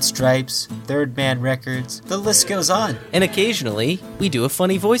the White Stripes, Third Man Records, the list goes on. And occasionally, we do a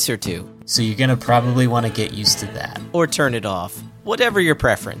funny voice or two. So you're going to probably want to get used to that. Or turn it off. Whatever your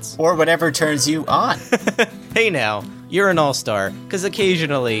preference. Or whatever turns you on. Hey now, you're an all-star, because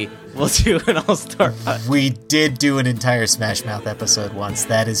occasionally we'll do an all-star. We did do an entire Smash Mouth episode once,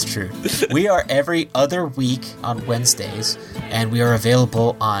 that is true. We are every other week on Wednesdays, and we are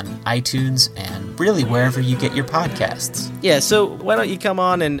available on iTunes and really wherever you get your podcasts. Yeah, so why don't you come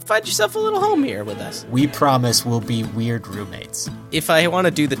on and find yourself a little home here with us? We promise we'll be weird roommates. If I want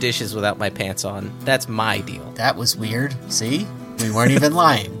to do the dishes without my pants on, that's my deal. That was weird. See? We weren't even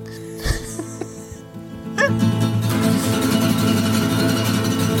lying.